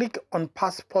 Click on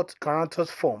Passport Guarantors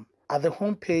Form at the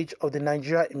home page of the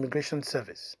Nigeria Immigration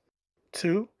Service.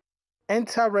 2.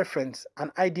 Enter reference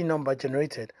and ID number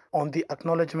generated on the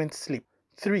acknowledgement slip.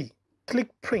 3. Click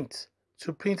Print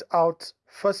to print out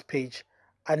first page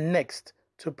and Next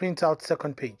to print out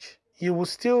second page. You will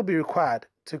still be required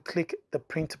to click the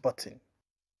Print button.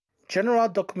 General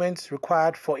documents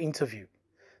required for interview.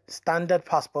 Standard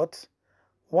passport.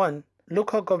 1.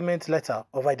 Local government letter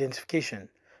of identification.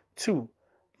 2.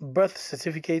 Birth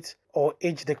certificate or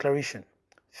age declaration.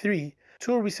 3.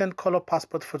 2 recent color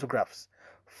passport photographs.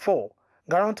 4.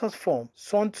 Guarantors form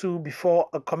sworn to before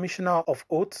a commissioner of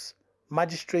oaths,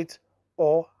 magistrate,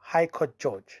 or high court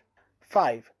judge.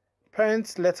 5.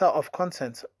 Parents' letter of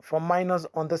consent for minors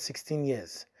under 16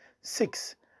 years.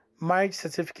 6. Marriage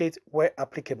certificate where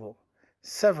applicable.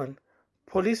 7.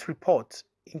 Police report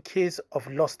in case of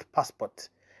lost passport.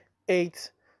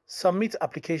 8. Submit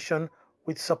application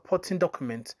with supporting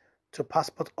documents to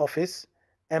Passport Office,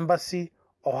 Embassy,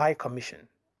 or High Commission.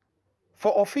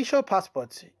 For official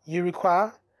passports, you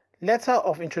require letter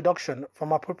of introduction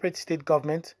from appropriate state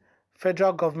government,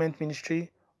 federal government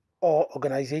ministry, or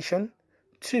organization.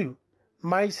 2.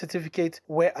 Marriage certificate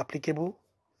where applicable.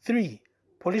 3.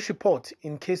 Police report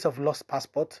in case of lost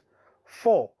passport.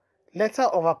 4. Letter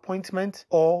of appointment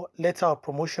or letter of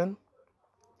promotion.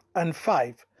 And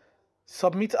 5.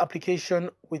 Submit application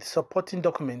with supporting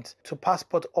documents to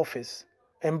Passport Office,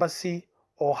 Embassy,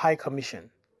 or High Commission.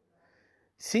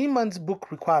 Seaman's book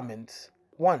requirements.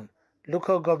 1.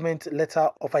 Local government letter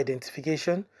of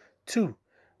identification. 2.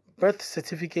 Birth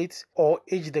certificate or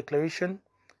age declaration.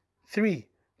 3.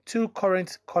 2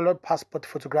 current colored passport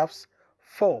photographs.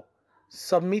 4.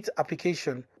 Submit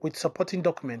application with supporting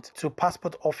document to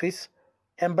Passport Office,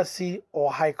 Embassy,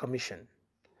 or High Commission.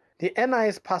 The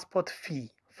NIS passport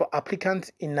fee for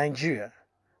applicants in Nigeria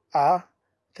are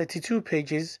 32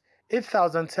 pages,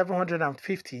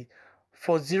 8,750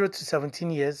 for 0 to 17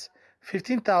 years,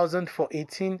 15,000 for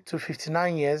 18 to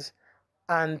 59 years,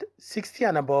 and 60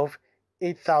 and above,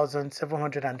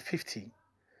 8,750.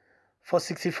 For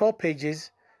 64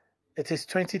 pages, it is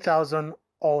 20,000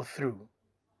 all through.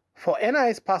 For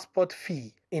NIS passport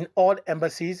fee in all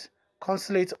embassies,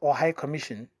 consulate, or High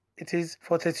Commission, it is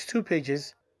for 32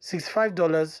 pages,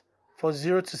 $65 for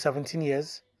 0 to 17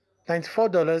 years,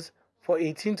 $94 for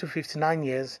 18 to 59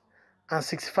 years, and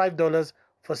 $65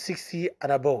 for 60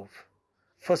 and above.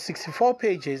 For 64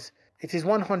 pages, it is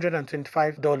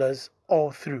 $125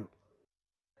 all through.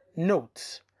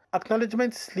 Note: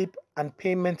 acknowledgement slip and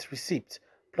payment receipt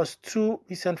plus 2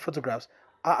 recent photographs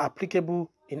are applicable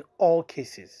in all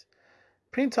cases.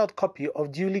 Print out copy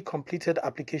of duly completed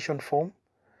application form.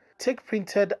 Take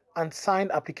printed and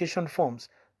signed application forms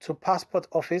to Passport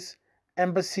Office,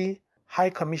 Embassy, High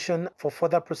Commission for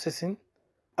further processing.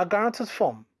 A guarantor's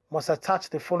form must attach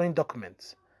the following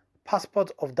documents: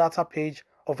 passport of data page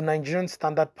of Nigerian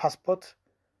standard passport,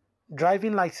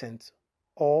 driving license,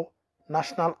 or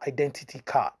national identity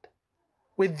card.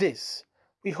 With this,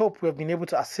 we hope we have been able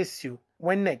to assist you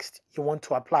when next you want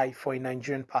to apply for a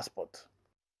Nigerian passport.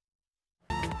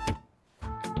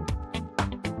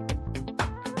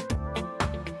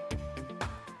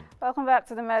 Welcome back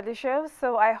to the Medley Show.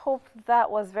 So I hope that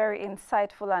was very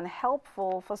insightful and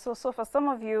helpful. For some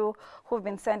of you who've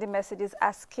been sending messages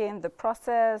asking the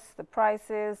process, the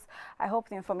prices, I hope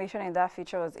the information in that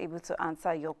feature was able to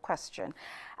answer your question.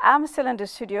 I'm still in the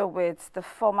studio with the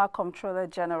former Comptroller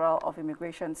General of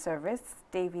Immigration Service,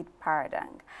 David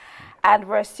Paradang, and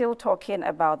we're still talking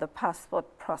about the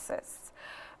passport process.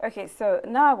 Okay, so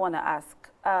now I want to ask,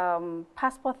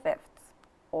 passport theft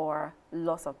or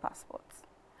loss of passports.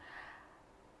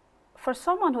 For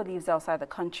someone who lives outside the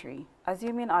country,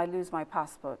 assuming I lose my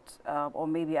passport, or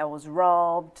maybe I was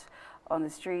robbed on the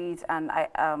street and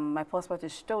my passport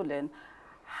is stolen,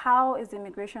 how is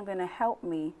immigration going to help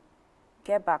me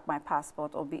get back my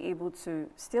passport or be able to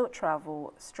still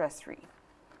travel stress-free?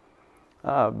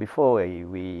 Before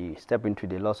we step into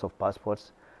the loss of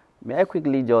passports, may I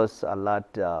quickly just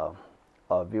alert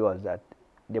our viewers that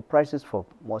the prices for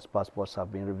most passports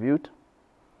have been reviewed.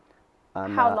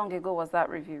 And, how long ago was that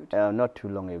reviewed? Not too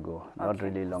long ago, okay. not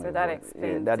really long ago. So that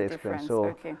explains the difference. So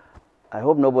okay. I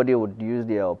hope nobody would use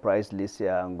their price list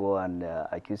here and go and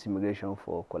accuse immigration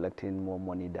for collecting more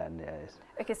money than...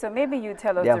 okay, so maybe you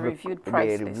tell us the reviewed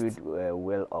price list. They reviewed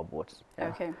well upwards.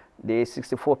 Okay. The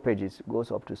 64 pages goes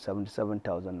up to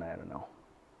 77,000 naira now.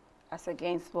 As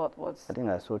against what was? I think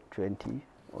I saw 20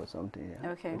 or something,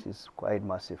 okay. Which is quite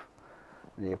massive.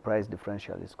 The price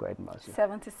differential is quite massive.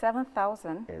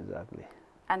 77,000? Exactly.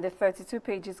 And the 32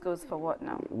 pages goes for what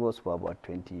now? It goes for about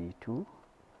 22.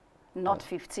 Not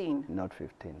 15? Not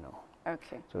 15, no.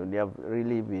 Okay. So there have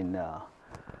really been a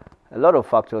lot of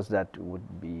factors that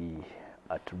would be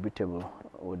attributable,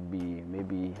 would be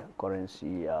maybe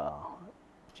currency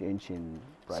change in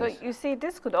price. So you see,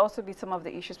 this could also be some of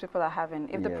the issues people are having.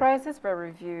 If the prices were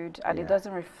reviewed and it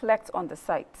doesn't reflect on the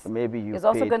sites, maybe you it's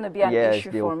also going to be an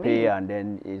issue for me. Yes, and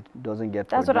then it doesn't get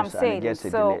That's what I'm saying. Gets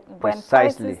so when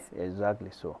precisely, prices, exactly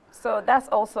so. So that's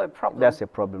also a problem. That's a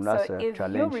problem. That's so a challenge.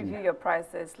 So if you review your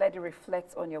prices, let it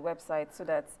reflect on your website so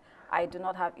that I do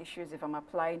not have issues if I'm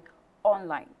applying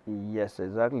online. Yes,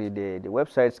 exactly. The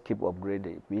websites keep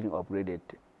being upgraded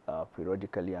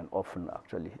periodically and often,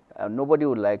 actually. Nobody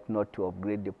would like not to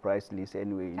upgrade the price list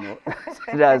anyway, you know.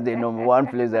 That's the number one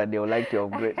place that they would like to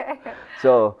upgrade.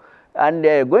 So, and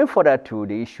going further to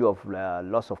the issue of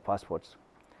loss of passports,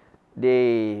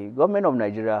 the government of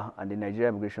Nigeria and the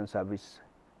Nigerian Immigration Service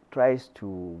tries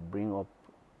to bring up,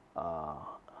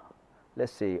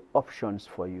 let's say, options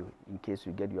for you in case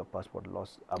you get your passport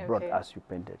lost abroad as you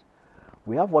painted.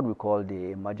 We have what we call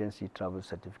the emergency travel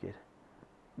certificate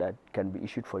that can be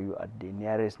issued for you at the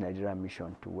nearest Nigerian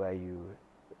mission to where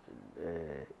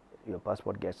your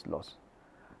passport gets lost.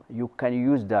 You can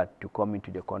use that to come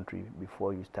into the country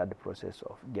before you start the process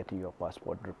of getting your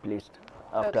passport replaced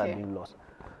after being lost.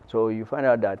 So you find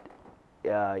out that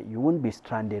you won't be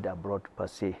stranded abroad per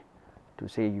se, to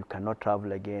say you cannot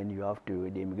travel again. You have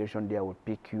to, the immigration there will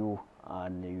pick you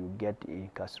and you get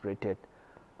incarcerated.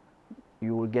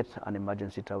 You will get an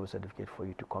emergency travel certificate for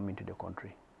you to come into the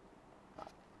country,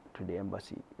 to the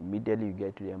embassy. Immediately you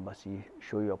get to the embassy,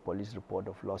 show your police report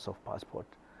of loss of passport.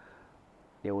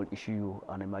 They will issue you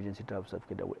an emergency travel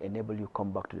certificate that will enable you to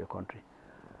come back to the country.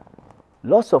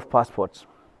 Loss of passports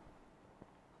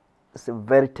is a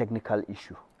very technical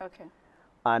issue. Okay.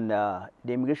 And the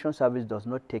Immigration Service does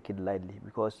not take it lightly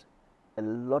because a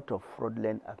lot of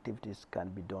fraudulent activities can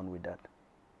be done with that.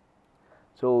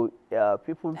 So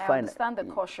people I find... understand the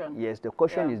caution. Yes, the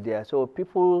caution is there. So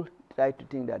people try to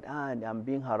think that, I'm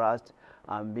being harassed,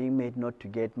 I'm being made not to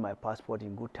get my passport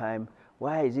in good time.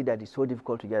 Why is it that it's so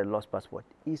difficult to get a lost passport?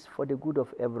 It's for the good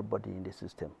of everybody in the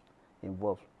system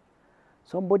involved.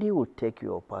 Somebody will take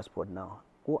your passport now,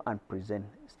 go and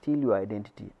steal your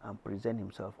identity and present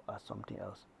himself as something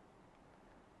else.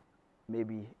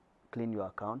 Maybe clean your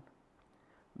account,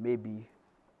 maybe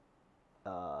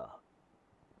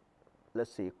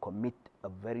let's say commit a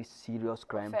very serious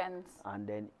crime offense, and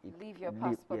then leave your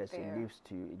passport there. It leads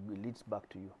to you, it leads back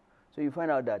to you. So you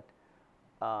find out that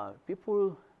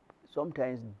people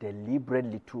sometimes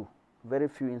deliberately too, very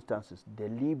few instances,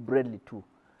 deliberately too,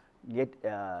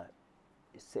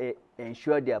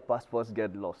 ensure their passports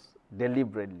get lost,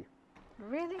 deliberately.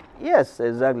 Really? Yes,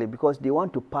 exactly, because they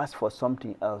want to pass for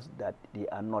something else that they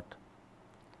are not.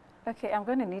 Okay, I'm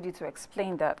going to need you to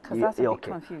explain that because that's a bit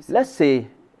confusing. Let's say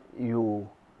you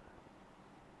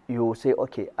say,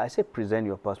 okay, I say present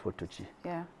your passport to Chi.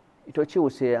 Yeah. Itochi will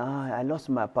say, I lost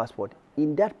my passport.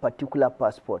 In that particular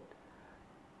passport,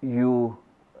 you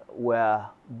were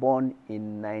born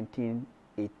in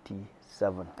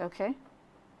 1987. Okay.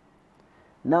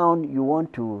 Now you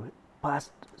want to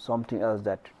pass something else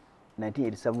that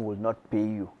 1987 will not pay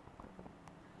you.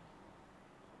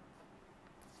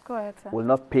 Go ahead, sir. Will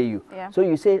not pay you. Yeah. So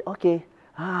you say, okay,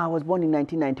 I was born in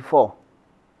 1994.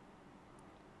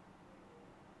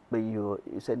 But you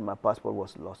said my passport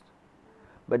was lost.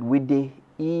 But with the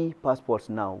e-passports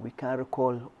now, we can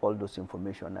recall all those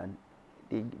information, and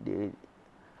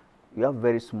you have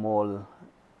very small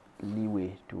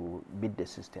leeway to beat the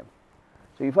system.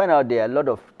 So you find out there are a lot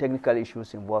of technical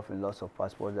issues involved in loss of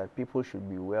passports that people should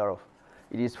be aware of.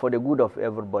 It is for the good of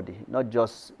everybody, not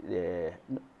just,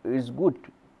 it's good,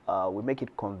 we make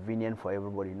it convenient for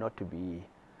everybody not to be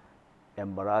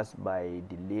embarrassed by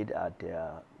delayed at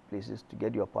places to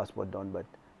get your passport done, but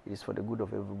it is for the good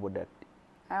of everybody that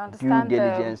due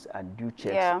diligence and due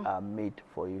checks are made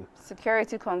for you.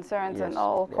 Security concerns and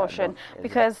all caution,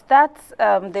 because that's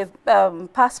the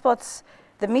passports,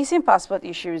 the missing passport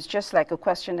issue is just like a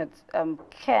question that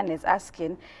Ken is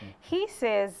asking. He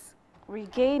says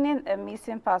regaining a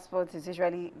missing passport is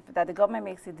usually that the government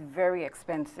makes it very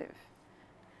expensive.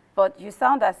 But you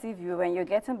sound as if when you're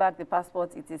getting back the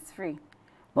passport, it is free.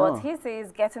 But he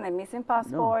says getting a missing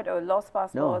passport or lost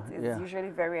passport is usually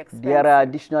very expensive. There are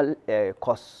additional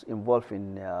costs involved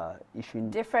in issuing.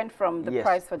 Different from the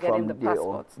price for getting the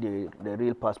passport. The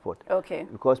real passport. Okay.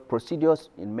 Because procedures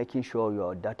in making sure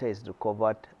your data is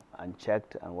recovered and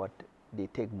checked and what they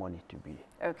take money to be.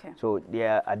 Okay. So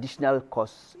there are additional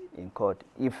costs incurred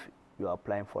if you are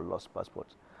applying for lost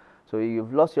passports. So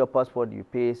you've lost your passport, you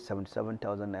pay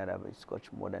 77,000 naira, but it's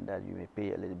much more than that. You may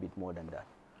pay a little bit more than that.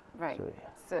 Right.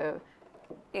 So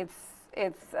it's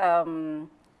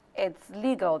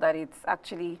legal that it's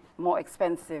actually more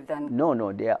expensive than...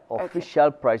 No, they are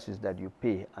official prices that you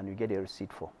pay and you get a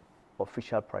receipt for.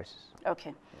 Official prices.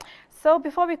 Okay. So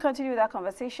before we continue with that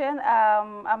conversation,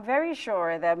 I'm very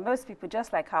sure that most people,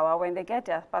 just like Hawa, when they get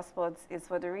their passports, it's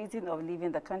for the reason of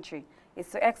leaving the country.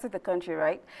 It's to exit the country,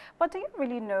 right? But do you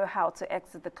really know how to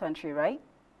exit the country, right?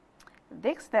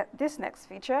 This next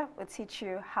feature will teach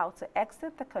you how to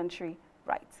exit the country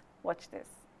right. Watch this.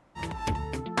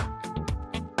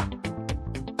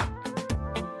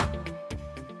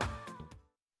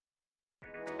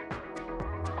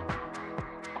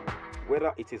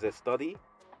 Whether it is a study,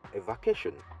 a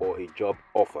vacation, or a job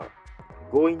offer,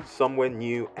 going somewhere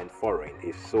new and foreign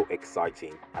is so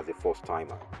exciting as a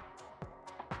first-timer.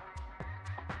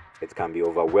 It can be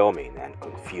overwhelming and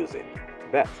confusing,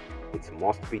 but it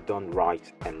must be done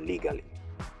right and legally.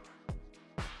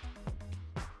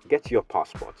 Get your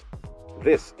passport.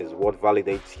 This is what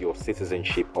validates your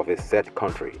citizenship of a said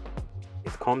country.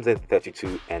 It comes in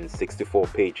 32 and 64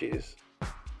 pages.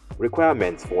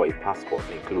 Requirements for a passport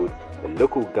include a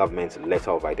local government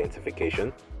letter of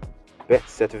identification, birth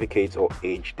certificate or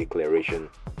age declaration,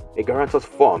 a guarantor's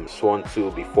form sworn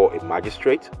to before a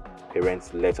magistrate,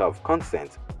 parents' letter of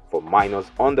consent for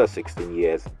minors under 16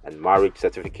 years, and marriage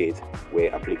certificate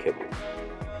where applicable.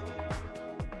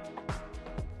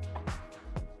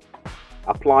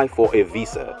 Apply for a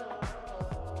visa.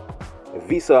 A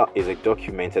visa is a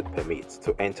documented permit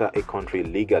to enter a country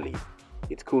legally.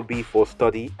 It could be for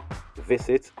study,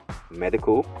 visit,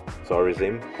 medical,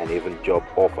 tourism, and even job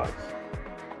offers.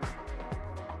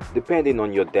 Depending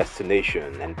on your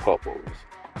destination and purpose,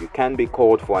 you can be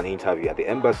called for an interview at the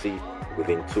embassy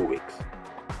within 2 weeks.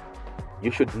 You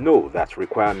should know that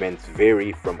requirements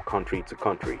vary from country to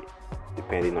country.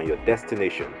 Depending on your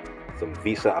destination, some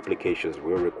visa applications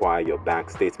will require your bank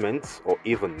statements or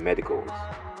even medicals.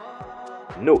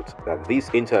 Note that this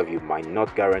interview might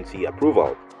not guarantee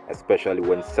approval, especially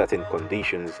when certain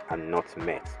conditions are not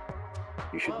met.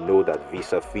 You should know that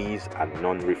visa fees are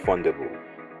non-refundable.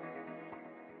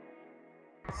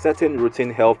 Certain routine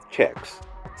health checks,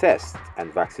 tests,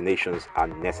 and vaccinations are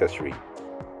necessary.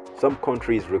 Some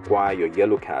countries require your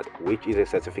yellow card, which is a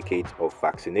certificate of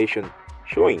vaccination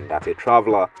showing that a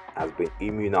traveler has been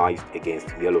immunized against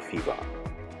yellow fever.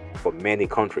 For many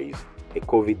countries, a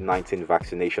COVID-19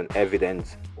 vaccination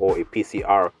evidence or a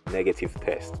PCR negative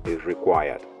test is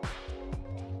required.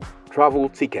 Travel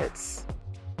tickets.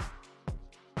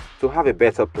 To have a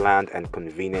better planned and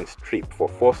convenient trip for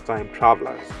first-time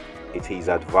travelers, it is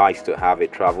advised to have a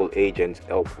travel agent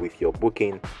help with your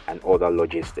booking and other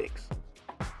logistics.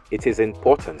 It is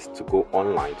important to go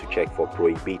online to check for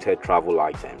prohibited travel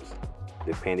items,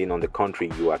 depending on the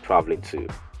country you are traveling to.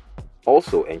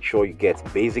 Also, ensure you get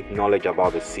basic knowledge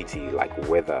about the city like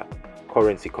weather,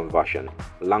 currency conversion,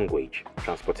 language,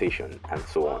 transportation, and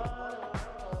so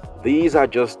on. These are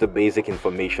just the basic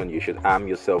information you should arm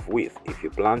yourself with if you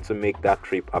plan to make that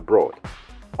trip abroad.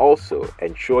 Also,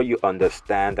 ensure you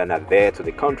understand and adhere to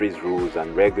the country's rules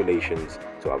and regulations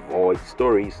to avoid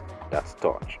stories that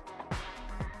touch.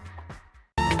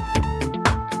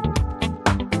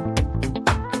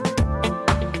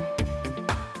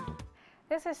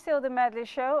 This is still the Medley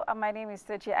Show, and my name is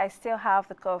Tochi. I still have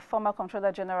the former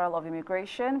Comptroller General of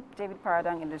Immigration, David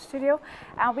Paradang, in the studio,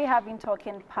 and we have been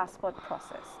talking passport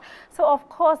process. So, of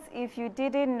course, if you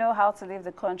didn't know how to leave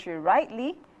the country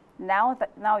rightly, now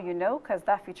you know, because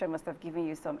that feature must have given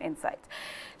you some insight.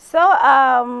 So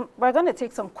we're going to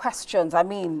take some questions. I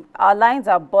mean, our lines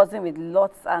are buzzing with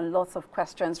lots and lots of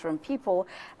questions from people,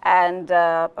 and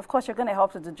of course you're going to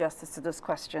help to do justice to those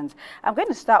questions. I'm going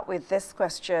to start with this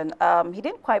question. He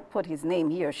didn't quite put his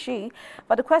name, he or she,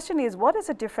 but the question is, what is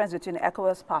the difference between an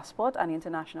ECOWAS passport and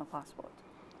international passport?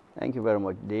 Thank you very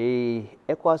much. The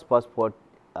ECOWAS passport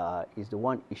is the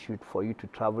one issued for you to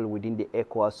travel within the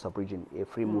ECOWAS sub-region, a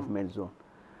free movement zone,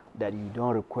 that you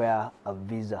don't require a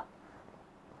visa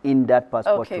in that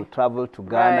passport Okay. to travel to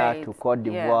Ghana, Right. to Cote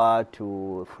d'Ivoire,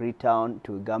 to Freetown,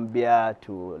 to Gambia,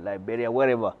 to Liberia,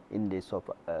 wherever in the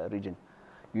region.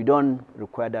 You don't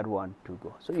require that one to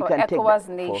go. So you For can take ECOWAS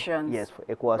that nations. yes, for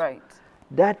ECOWAS. Right.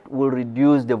 That will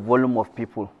reduce the volume of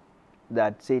people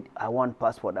that say, I want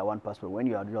passport, when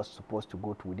you are just supposed to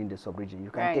go to within the sub-region.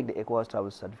 You can Right. take the ECOWAS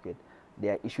travel certificate. They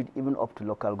are issued even up to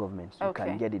local governments. You Okay.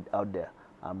 can get it out there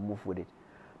and move with it.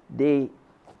 The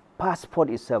passport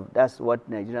itself, that's what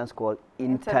Nigerians call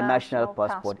international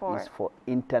passport. Is for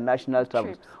international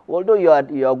travels. Although you are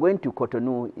going to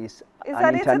Cotonou is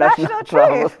an international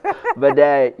travel,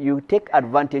 but you take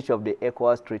advantage of the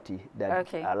ECOWAS treaty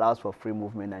that allows for free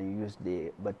movement, and you use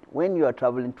but when you are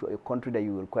traveling to a country that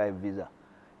you require a visa,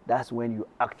 that's when you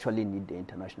actually need the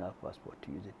international passport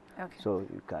to use it. Okay. So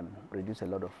you can reduce a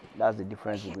lot of, that's the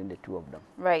difference between the two of them.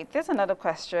 Right. There's another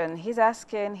question. He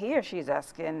or she's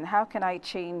asking, how can I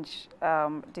change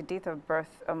the date of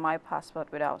birth on my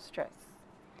passport without stress?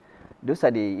 Those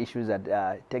are the issues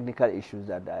technical issues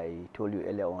that I told you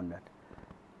earlier on, that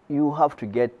you have to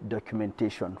get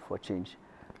documentation for change.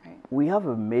 Right. We have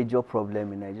a major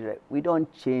problem in Nigeria. We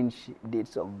don't change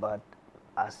dates of birth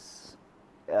as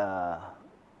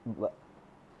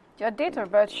your date of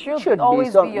birth should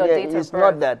always be your date of birth. It's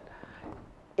not that,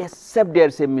 except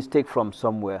there's a mistake from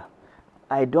somewhere.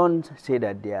 I don't say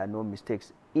that there are no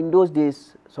mistakes. In those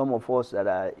days, some of us that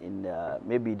are in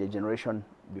maybe the generation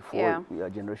before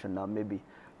your generation now, maybe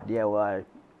there were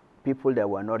people that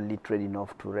were not literate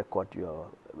enough to record your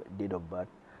date of birth.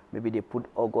 Maybe they put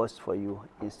August for you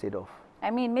instead of... I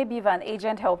mean, maybe if an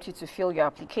agent helped you to fill your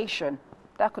application,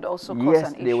 that could also cause an issue.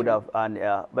 Yes, they would have,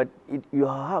 but you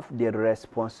have the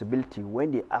responsibility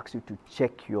when they ask you to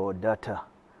check your data,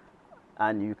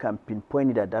 and you can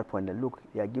pinpoint it at that point. And look,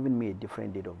 they are giving me a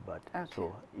different date of birth,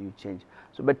 so you change.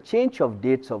 So, but change of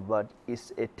dates of birth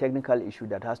is a technical issue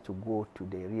that has to go to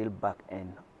the real back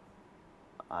end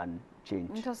and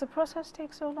change. Does the process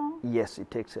take so long? Yes,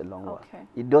 it takes a long while.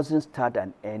 It doesn't start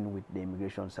and end with the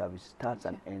immigration service. It starts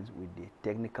and ends with the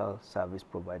technical service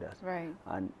providers. Right.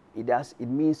 And it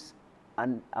means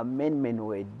an amendment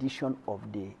or addition of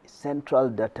the central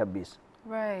database.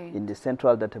 Right. In the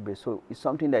central database. So it's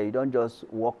something that you don't just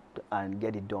walk and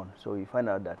get it done. So you find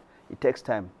out that it takes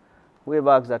time.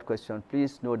 Whoever asks that question,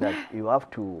 please know that you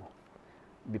have to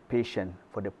be patient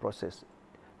for the process.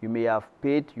 You may have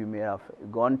paid, you may have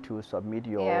gone to submit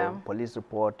your police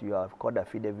report, you have called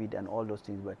affidavit and all those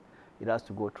things, but it has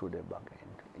to go through the back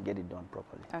end and get it done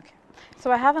properly. Okay.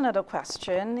 So I have another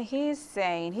question. He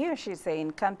or she's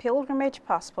saying, can pilgrimage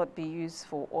passport be used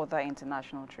for other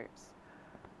international trips?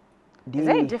 Is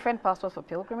there a different passport for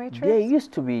pilgrimage trips? There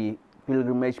used to be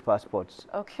pilgrimage passports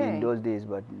in those days,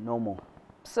 but no more.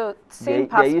 So same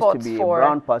passports there used to be a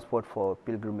brown passport for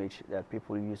pilgrimage that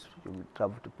people used to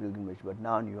travel to pilgrimage, but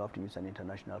now you have to use an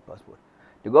international passport.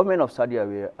 The government of Saudi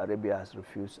Arabia has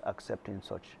refused accepting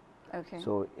such. Okay.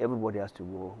 So everybody has to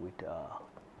go with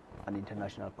an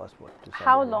international passport.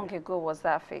 How long ago was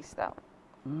that phased out?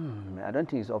 I don't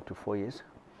think it's up to 4 years.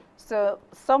 So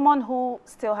someone who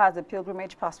still has a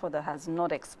pilgrimage passport that has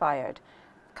not expired,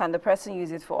 can the person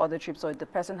use it for other trips, or the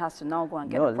person has to now go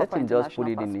and get a proper international passport?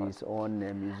 No, let him just put it in his own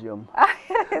museum.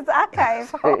 It's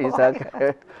archived. It's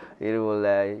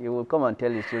archived. He will come and tell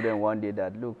his children one day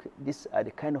that, look, these are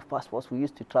the kind of passports we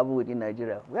used to travel with in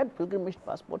Nigeria. We had pilgrimage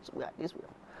passports. We had this.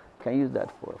 Can use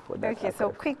that for that. Okay, so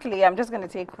quickly, I'm just going to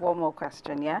take one more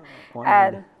question,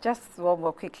 and just one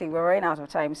more quickly. We're running out of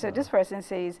time. So this person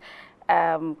says,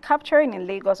 capturing in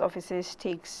Lagos offices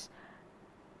takes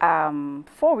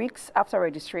 4 weeks after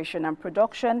registration, and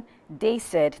production, they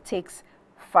said, takes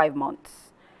 5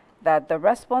 months. That the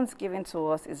response given to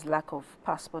us is lack of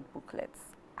passport booklets.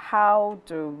 How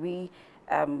do we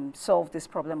solve this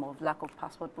problem of lack of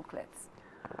passport booklets?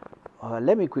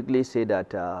 Let me quickly say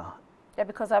that. Yeah,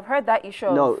 because I've heard that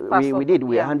issue. No, we did.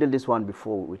 We handled this one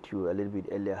before with you a little bit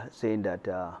earlier, saying that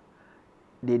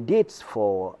the dates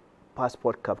for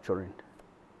passport capturing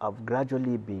have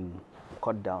gradually been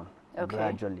cut down.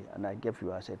 Gradually, and I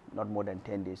said, not more than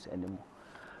 10 days anymore.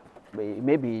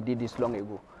 Maybe he did this long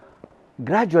ago.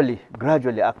 Gradually,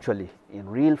 actually, in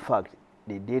real fact,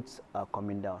 the dates are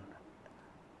coming down.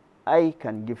 I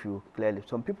can give you clearly.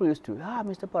 Some people used to,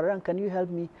 Mr. Pararan, can you help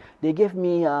me? They gave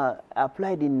me,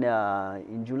 applied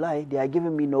in July, they are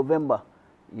giving me November.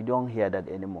 You don't hear that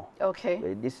anymore.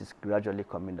 Okay. This is gradually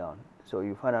coming down. So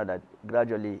you find out that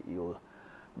gradually you,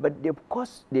 but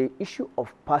because the issue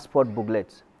of passport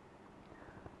booklets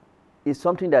is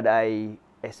something that I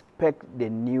expect the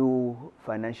new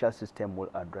financial system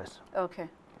will address. Okay.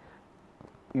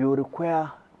 You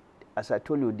require, as I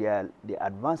told you, the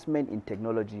advancement in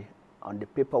technology on the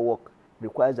paperwork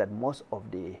requires that most of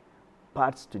the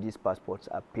parts to these passports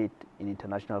are paid in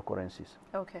international currencies.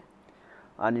 Okay.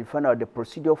 And you find out the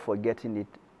procedure for getting it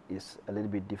is a little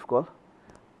bit difficult,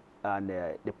 and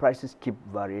the prices keep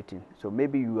varying. So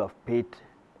maybe you have paid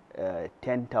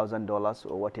 $10,000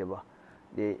 or whatever.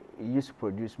 They used to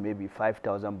produce maybe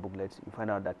 5,000 booklets. You find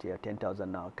out that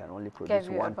 10,000 now can only produce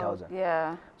 1,000.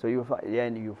 Yeah. So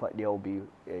there will be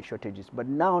shortages. But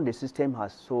now the system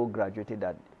has so graduated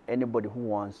that anybody who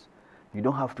wants, you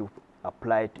don't have to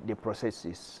apply to the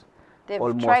processes.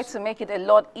 They've tried to make it a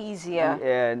lot easier.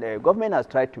 And the government has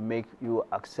tried to make you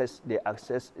access the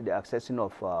accessing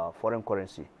of foreign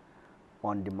currency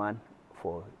on demand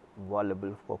for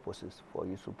valuable purposes, for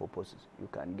useful purposes. You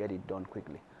can get it done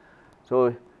quickly.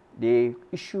 So the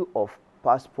issue of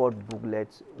passport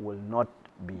booklets will not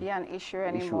be an issue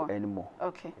anymore.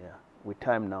 Okay. Yeah. With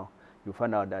time now, you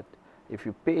find out that if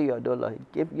you pay your dollar,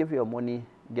 give your money,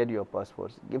 get your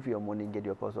passports. Give your money, get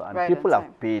your passport. And people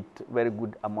have paid very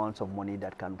good amounts of money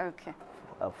that can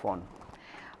fund.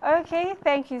 Okay,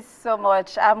 thank you so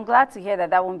much. I'm glad to hear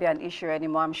that that won't be an issue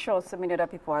anymore. I'm sure so many other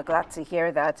people are glad to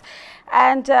hear that.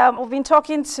 And we've been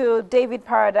talking to David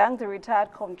Paradang, the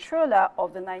retired comptroller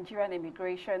of the Nigerian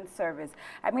Immigration Service.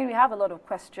 I mean, we have a lot of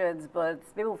questions, but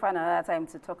maybe we'll find another time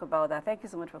to talk about that. Thank you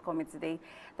so much for coming today.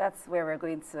 That's where we're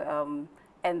going to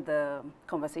end the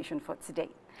conversation for today.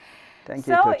 Thank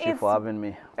you, Tochi, for having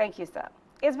me. Thank you, sir.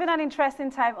 It's been an interesting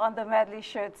time on the Medley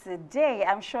Show today.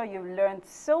 I'm sure you've learned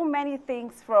so many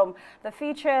things from the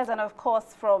features and, of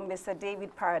course, from Mr.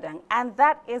 David Paradang. And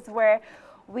that is where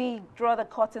we draw the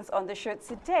curtains on the show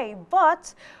today.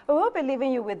 But we will be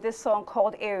leaving you with this song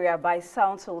called Area by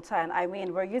Sound Sultan. I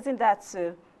mean, we're using that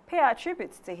to pay our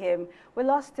tributes to him. We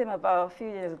lost him about a few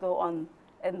years ago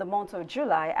in the month of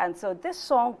July. And so this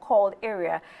song called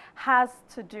Area has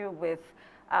to do with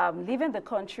leaving the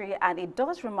country, and it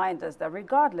does remind us that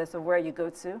regardless of where you go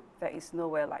to, there is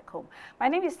nowhere like home. My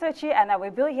name is Tochi, and I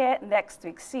will be here next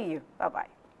week. See you. Bye-bye.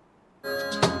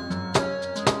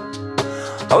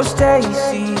 Oh,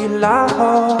 Stacy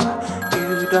Lahore,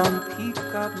 you don't pick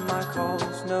up my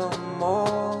calls no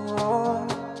more.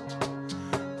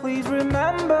 Please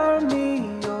remember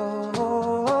me,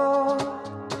 oh,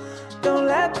 don't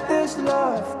let this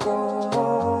love go.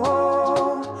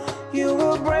 You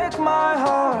will break my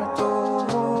heart,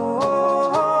 oh,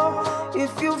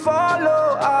 if you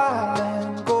follow, I'll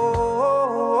let go.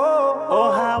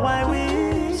 Oh, how I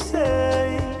wish,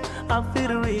 say, I'm fit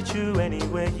to reach you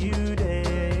anywhere you day.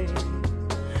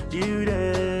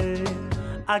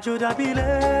 I should have been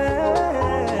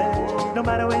there. No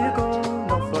matter where you go,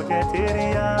 don't forget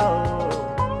area, oh.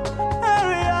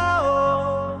 Area,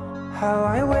 oh. How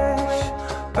I wish,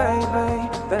 baby,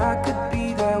 that I could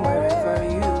be there wherever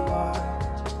you are.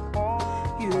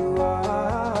 You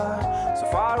are so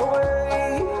far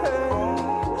away,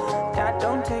 that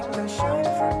don't take the shine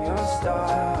from your star.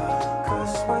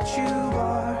 Cause what you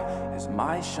are is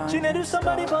my shine. She need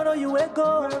somebody but know you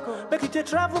go. Make it a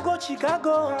travel go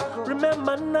Chicago.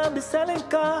 Remember now I'm the selling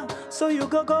car. So you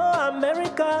go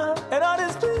America. And all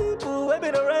these people we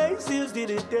been erased you did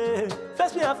it there.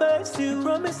 First me I face you.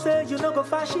 Promise say you no go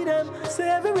fashy them. Say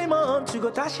every month you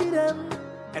go tashy them.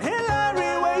 And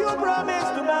Hillary where you promise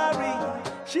to marry.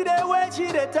 She dey wait, she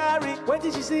dey tarry. What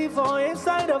did she see for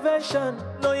inside a version?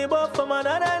 No you both from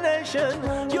another nation.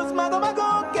 Use my go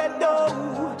get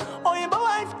dough. Oh, your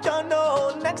wife don't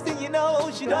know. Next thing you know,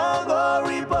 she don't go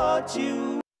report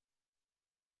you.